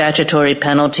whose statutory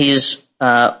penalties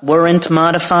weren't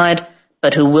modified,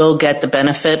 but who will get the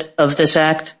benefit of this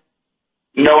act?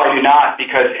 No, I do not,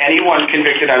 because anyone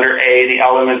convicted under A, the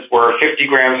elements were 50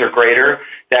 grams or greater.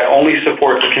 That only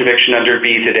supports a conviction under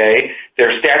B today.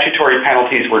 Their statutory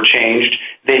penalties were changed.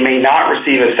 They may not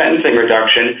receive a sentencing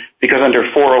reduction because under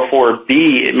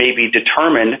 404B it may be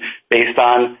determined based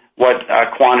on what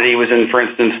quantity was in, for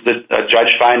instance, the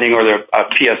judge finding or the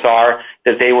PSR,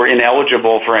 that they were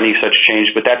ineligible for any such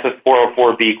change. But that's a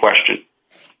 404B question.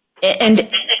 And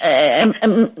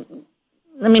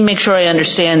let me make sure I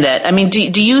understand that. I mean,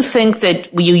 do you think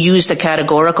that you use the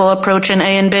categorical approach in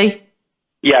A and B?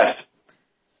 Yes.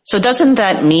 So doesn't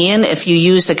that mean, if you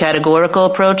use the categorical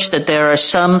approach, that there are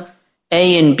some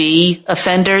A and B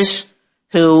offenders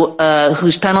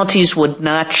whose penalties would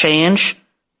not change,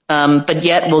 but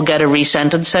yet will get a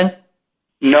resentencing?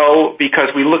 No,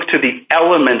 because we look to the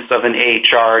elements of an A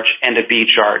charge and a B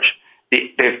charge.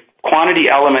 The quantity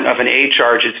element of an A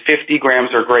charge is 50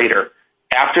 grams or greater.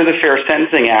 After the Fair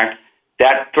Sentencing Act,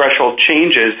 that threshold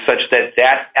changes such that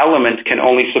that element can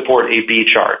only support a B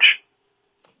charge.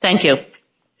 Thank you.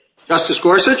 Justice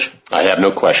Gorsuch? I have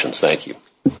no questions. Thank you.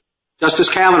 Justice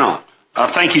Kavanaugh?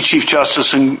 Thank you, Chief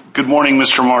Justice, and good morning,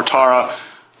 Mr. Martara.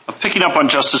 Picking up on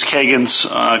Justice Kagan's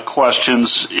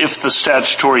questions, if the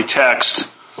statutory text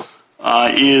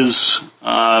is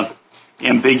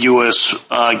ambiguous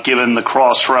given the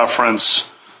cross-reference,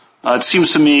 it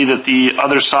seems to me that the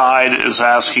other side is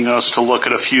asking us to look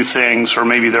at a few things, or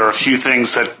maybe there are a few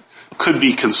things that could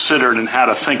be considered in how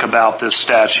to think about this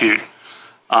statute.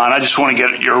 And I just want to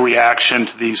get your reaction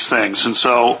to these things. And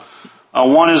so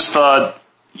one is the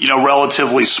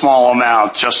relatively small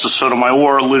amount. Justice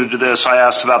Sotomayor alluded to this. I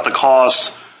asked about the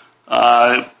cost,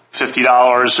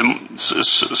 $50, and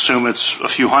assume it's a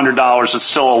few $100s. It's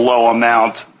still a low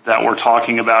amount that we're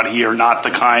talking about here, not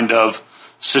the kind of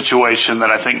situation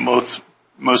that I think most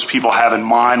people have in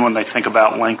mind when they think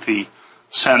about lengthy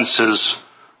sentences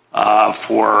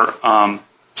for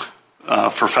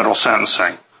federal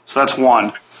sentencing. So that's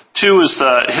one. Two is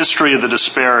the history of the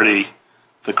disparity,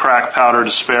 the crack powder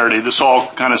disparity. This all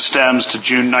kind of stems to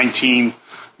June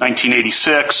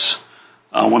 1986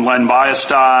 when Len Bias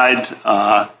died,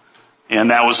 and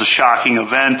that was a shocking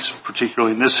event,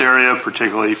 particularly in this area,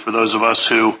 particularly for those of us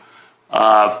who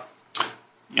I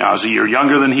was a year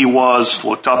younger than he was,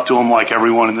 looked up to him like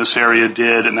everyone in this area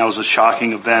did, and that was a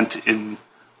shocking event in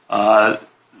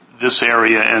this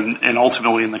area and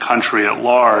ultimately in the country at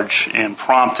large, and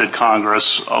prompted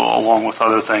Congress, along with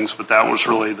other things, but that was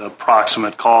really the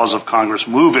proximate cause of Congress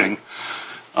moving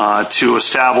to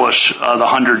establish the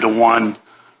 100-to-1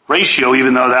 ratio,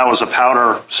 even though that was a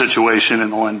powder situation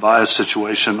in the Len Bias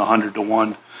situation, the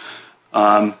 100-to-1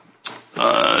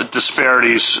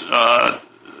 disparities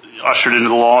ushered into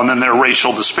the law, and then there are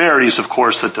racial disparities, of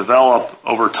course, that develop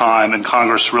over time, and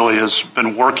Congress really has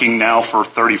been working now for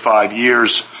 35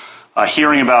 years,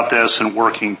 hearing about this and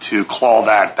working to claw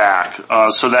that back.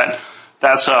 So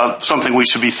that's something we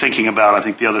should be thinking about, I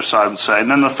think the other side would say. And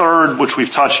then the third, which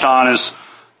we've touched on, is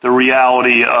the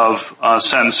reality of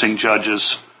sentencing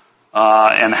judges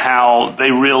and how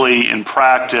they really, in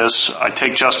practice, I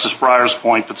take Justice Breyer's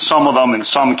point, but some of them, in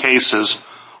some cases,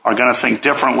 are going to think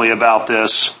differently about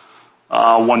this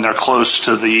when they're close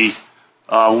to the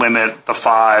limit, the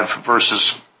 5,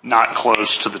 versus not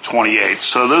close to the 28.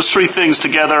 So those three things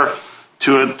together,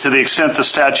 to the extent the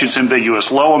statute's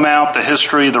ambiguous: low amount, the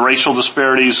history, the racial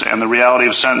disparities, and the reality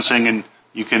of sentencing, and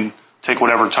you can take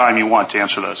whatever time you want to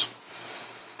answer those.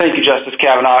 Thank you, Justice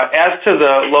Kavanaugh. As to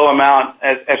the low amount,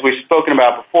 as we've spoken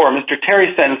about before, Mr.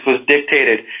 Terry's sentence was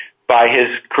dictated by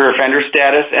his career offender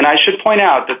status, and I should point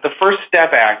out that the First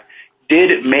Step Act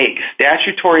did make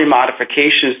statutory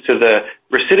modifications to the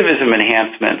recidivism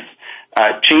enhancements,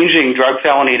 changing drug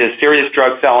felony to serious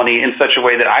drug felony in such a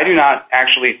way that I do not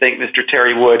actually think Mr.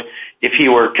 Terry would, if he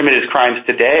were committed his crimes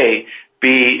today,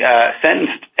 be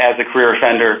sentenced as a career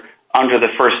offender under the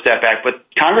First Step Act. But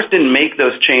Congress didn't make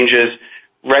those changes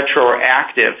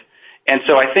retroactive. And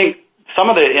so I think some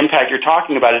of the impact you're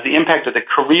talking about is the impact of the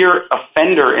career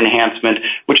offender enhancement,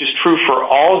 which is true for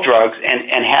all drugs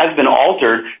and has been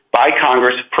altered by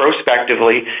Congress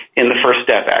prospectively in the First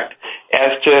Step Act.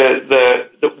 As to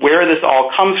the where this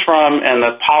all comes from and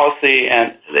the policy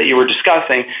and that you were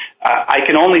discussing, I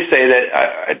can only say that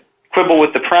I quibble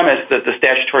with the premise that the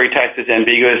statutory text is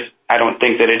ambiguous. I don't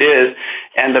think that it is.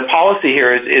 And the policy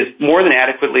here is more than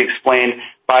adequately explained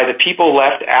by the people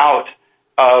left out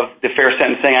of the Fair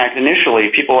Sentencing Act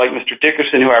initially, people like Mr.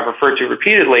 Dickerson, who I've referred to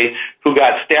repeatedly, who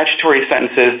got statutory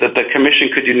sentences that the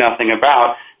commission could do nothing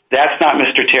about. That's not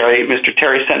Mr. Terry. Mr.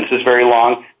 Terry's sentence is very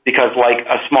long because, like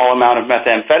a small amount of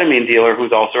methamphetamine dealer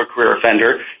who's also a career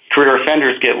offender, career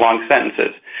offenders get long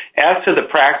sentences. As to the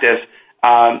practice,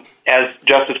 as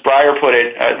Justice Breyer put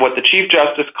it, what the Chief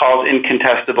Justice calls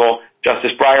incontestable,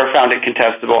 Justice Breyer found it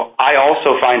contestable. I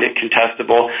also find it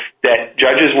contestable that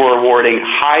judges were awarding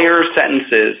higher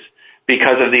sentences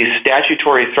because of these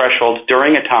statutory thresholds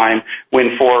during a time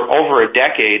when for over a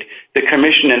decade the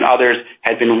Commission and others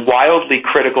had been wildly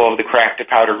critical of the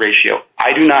crack-to-powder ratio.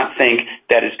 I do not think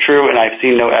that is true, and I've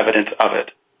seen no evidence of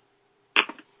it.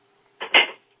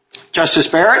 Justice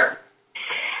Barrett?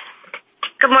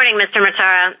 Good morning, Mr.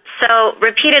 Matara. So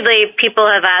repeatedly, people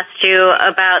have asked you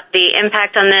about the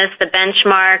impact on this, the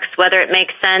benchmarks, whether it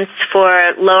makes sense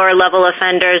for lower-level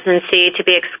offenders in C to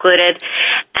be excluded,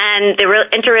 and the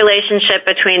interrelationship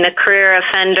between the career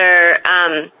offender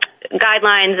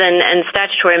guidelines and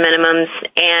statutory minimums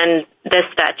and this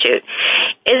statute.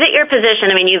 Is it your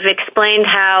position, I mean, you've explained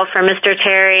how for Mr.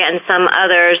 Terry and some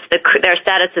others, their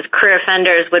status as career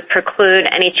offenders would preclude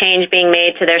any change being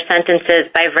made to their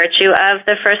sentences by virtue of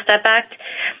the First Step Act.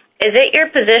 Is it your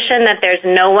position that there's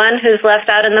no one who's left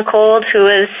out in the cold who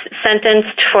is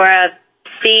sentenced for a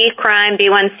C crime,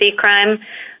 B1C crime,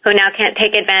 who now can't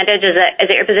take advantage? Is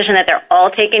it your position that they're all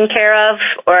taken care of,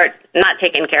 or not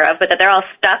taken care of, but that they're all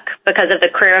stuck because of the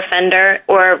career offender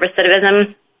or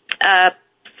recidivism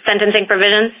sentencing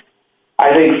provisions?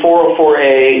 I think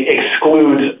 404A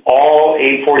excludes all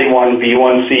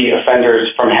 841B1C offenders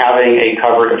from having a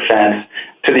covered offense.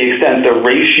 To the extent the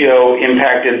ratio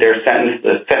impacted their sentence,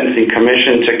 the Sentencing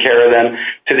Commission took care of them.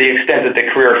 To the extent that the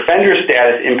career offender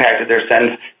status impacted their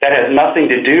sentence, that has nothing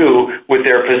to do with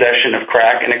their possession of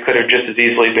crack, and it could have just as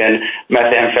easily been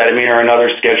methamphetamine or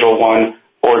another Schedule I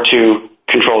or II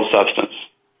controlled substance.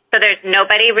 So there's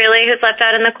nobody really who's left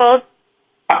out in the cold?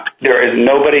 There is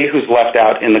nobody who's left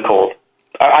out in the cold.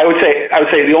 I would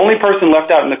say the only person left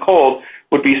out in the cold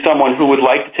would be someone who would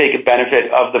like to take a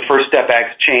benefit of the First Step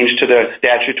Act's change to the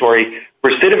statutory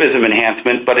recidivism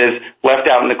enhancement, but is left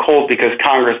out in the cold because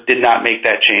Congress did not make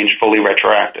that change fully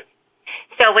retroactive.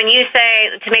 So when you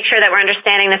say, to make sure that we're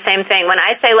understanding the same thing, when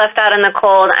I say left out in the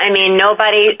cold, I mean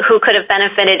nobody who could have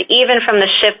benefited even from the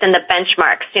shift in the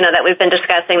benchmarks, that we've been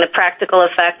discussing, the practical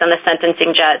effect on the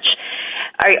sentencing judge.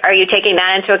 Are you taking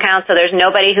that into account? So there's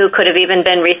nobody who could have even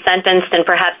been resentenced and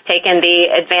perhaps taken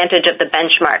the advantage of the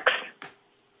benchmarks?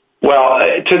 Well,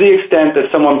 to the extent that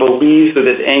someone believes that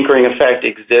this anchoring effect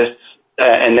exists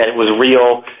and that it was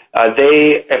real,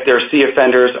 they, if they're C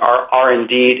offenders, are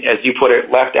indeed, as you put it,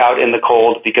 left out in the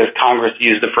cold because Congress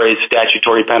used the phrase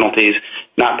statutory penalties,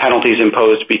 not penalties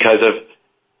imposed because of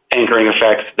anchoring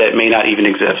effects that may not even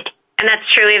exist. And that's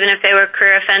true even if they were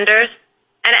career offenders?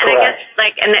 And I guess,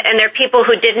 and there are people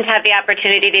who didn't have the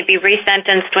opportunity to be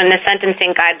resentenced when the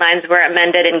sentencing guidelines were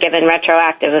amended and given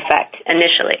retroactive effect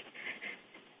initially.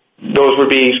 Those would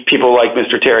be people like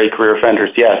Mr. Terry, career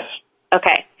offenders, yes.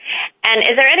 Okay. And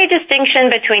is there any distinction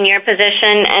between your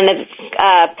position and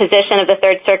the position of the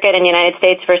Third Circuit in the United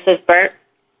States versus Burt?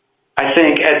 I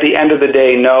think at the end of the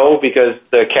day, no, because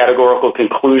the categorical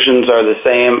conclusions are the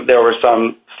same. There were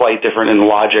some slight difference in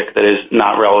logic that is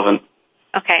not relevant.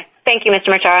 Okay. Thank you, Mr.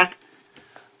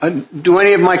 Matara. Do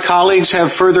any of my colleagues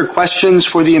have further questions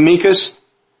for the amicus?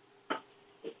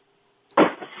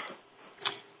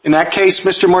 In that case,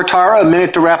 Mr. Mortara, a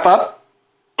minute to wrap up.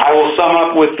 I will sum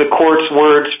up with the court's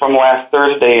words from last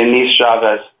Thursday in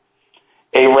Nice-Chavez.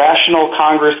 A rational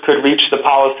Congress could reach the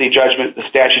policy judgment the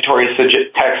statutory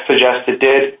text suggests it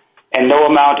did, and no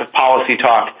amount of policy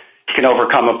talk can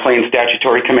overcome a plain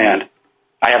statutory command.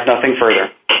 I have nothing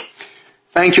further.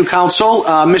 Thank you, counsel.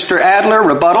 Mr. Adler,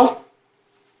 rebuttal.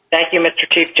 Thank you, Mr.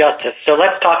 Chief Justice. So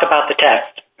let's talk about the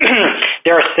text.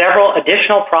 There are several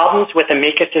additional problems with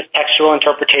amicus's textual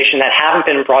interpretation that haven't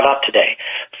been brought up today.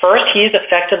 First, he's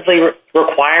effectively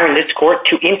requiring this court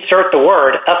to insert the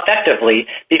word effectively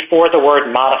before the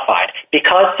word modified.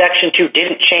 Because Section 2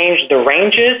 didn't change the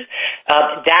ranges,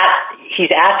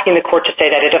 he's asking the court to say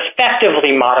that it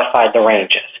effectively modified the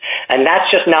ranges. And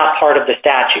that's just not part of the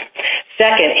statute.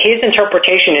 Second, his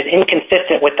interpretation is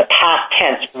inconsistent with the past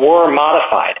tense, were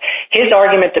modified. His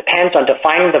argument depends on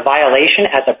defining the violation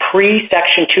as a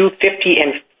pre-Section 2 50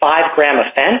 and 5-gram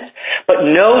offense, but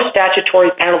no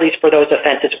statutory penalties for those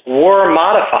offenses were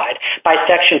modified by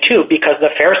Section 2 because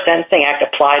the Fair Sentencing Act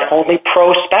applied only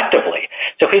prospectively.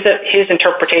 So his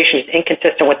interpretation is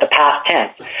inconsistent with the past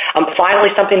tense.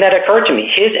 Finally, something that occurred to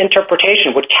me, his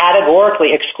interpretation would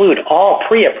categorically exclude all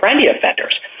pre-Apprendi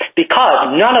offenders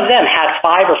because none of them had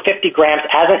 5 or 50 grams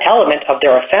as an element of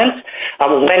their offense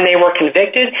when they were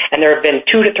convicted, and there have been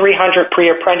 200 to 300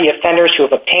 pre-Apprendi offenders who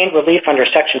have obtained relief under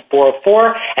Section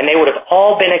 404, and they would have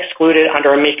all been excluded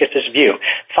under amicus's view.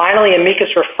 Finally,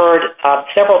 amicus referred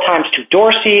several times to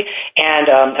Dorsey, and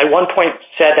at one point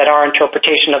said that our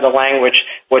interpretation of the language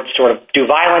would sort of do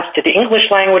violence to the English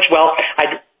language. Well,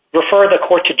 I'd refer the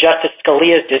court to Justice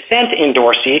Scalia's dissent in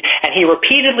Dorsey, and he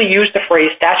repeatedly used the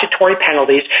phrase statutory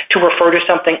penalties to refer to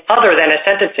something other than a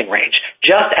sentencing range,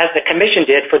 just as the commission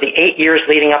did for the 8 years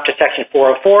leading up to Section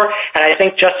 404, and I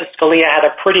think Justice Scalia had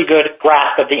a pretty good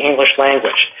grasp of the English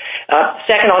language.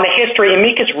 Second, on the history,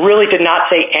 amicus really did not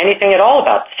say anything at all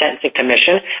about the Sentencing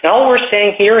Commission, and all we're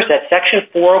saying here is that Section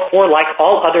 404, like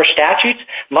all other statutes,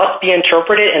 must be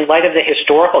interpreted in light of the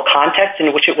historical context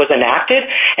in which it was enacted,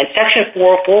 and Section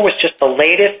 404 was just the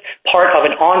latest part of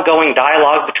an ongoing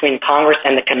dialogue between Congress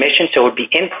and the Commission, so it would be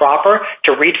improper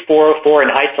to read 404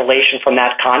 in isolation from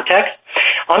that context.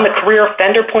 On the career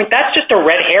offender point, that's just a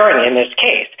red herring in this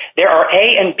case. There are A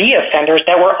and B offenders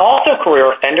that were also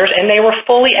career offenders, and they were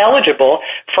fully eligible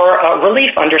for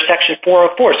relief under Section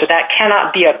 404, so that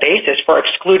cannot be a basis for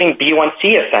excluding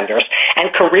B1C offenders.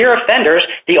 And career offenders,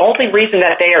 the only reason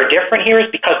that they are different here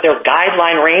is because their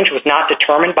guideline range was not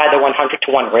determined by the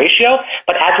 100-to-1 ratio,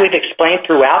 but as we've explained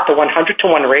throughout, the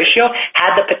 100-to-1 ratio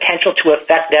had the potential to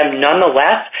affect them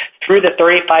nonetheless through the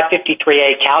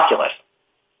 3553A calculus.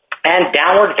 And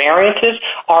downward variances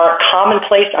are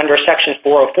commonplace under Section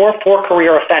 404 for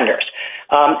career offenders.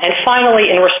 And finally,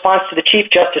 in response to the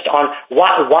Chief Justice on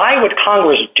why would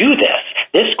Congress do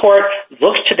this court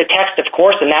looks to the text, of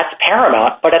course, and that's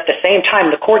paramount, but at the same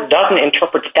time, the court doesn't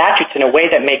interpret statutes in a way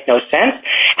that make no sense.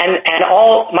 And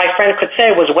all my friend could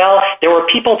say was, well, there were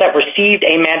people that received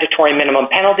a mandatory minimum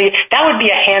penalty. That would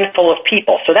be a handful of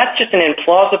people. So that's just an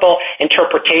implausible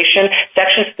interpretation.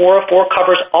 Section 404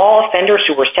 covers all offenders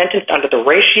who were sentenced under the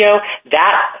ratio.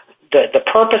 The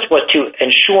purpose was to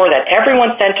ensure that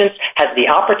everyone sentenced has the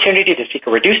opportunity to seek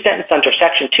a reduced sentence under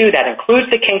Section 2. That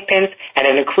includes the kingpins, and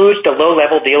it includes the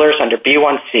low-level dealers under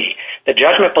B1C. The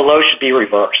judgment below should be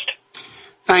reversed.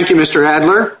 Thank you, Mr.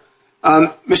 Adler.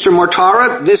 Mr.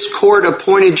 Mortara, this court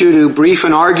appointed you to brief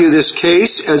and argue this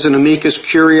case as an amicus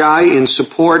curiae in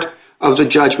support of the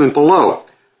judgment below.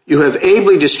 You have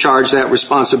ably discharged that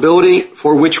responsibility,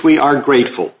 for which we are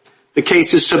grateful. The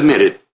case is submitted.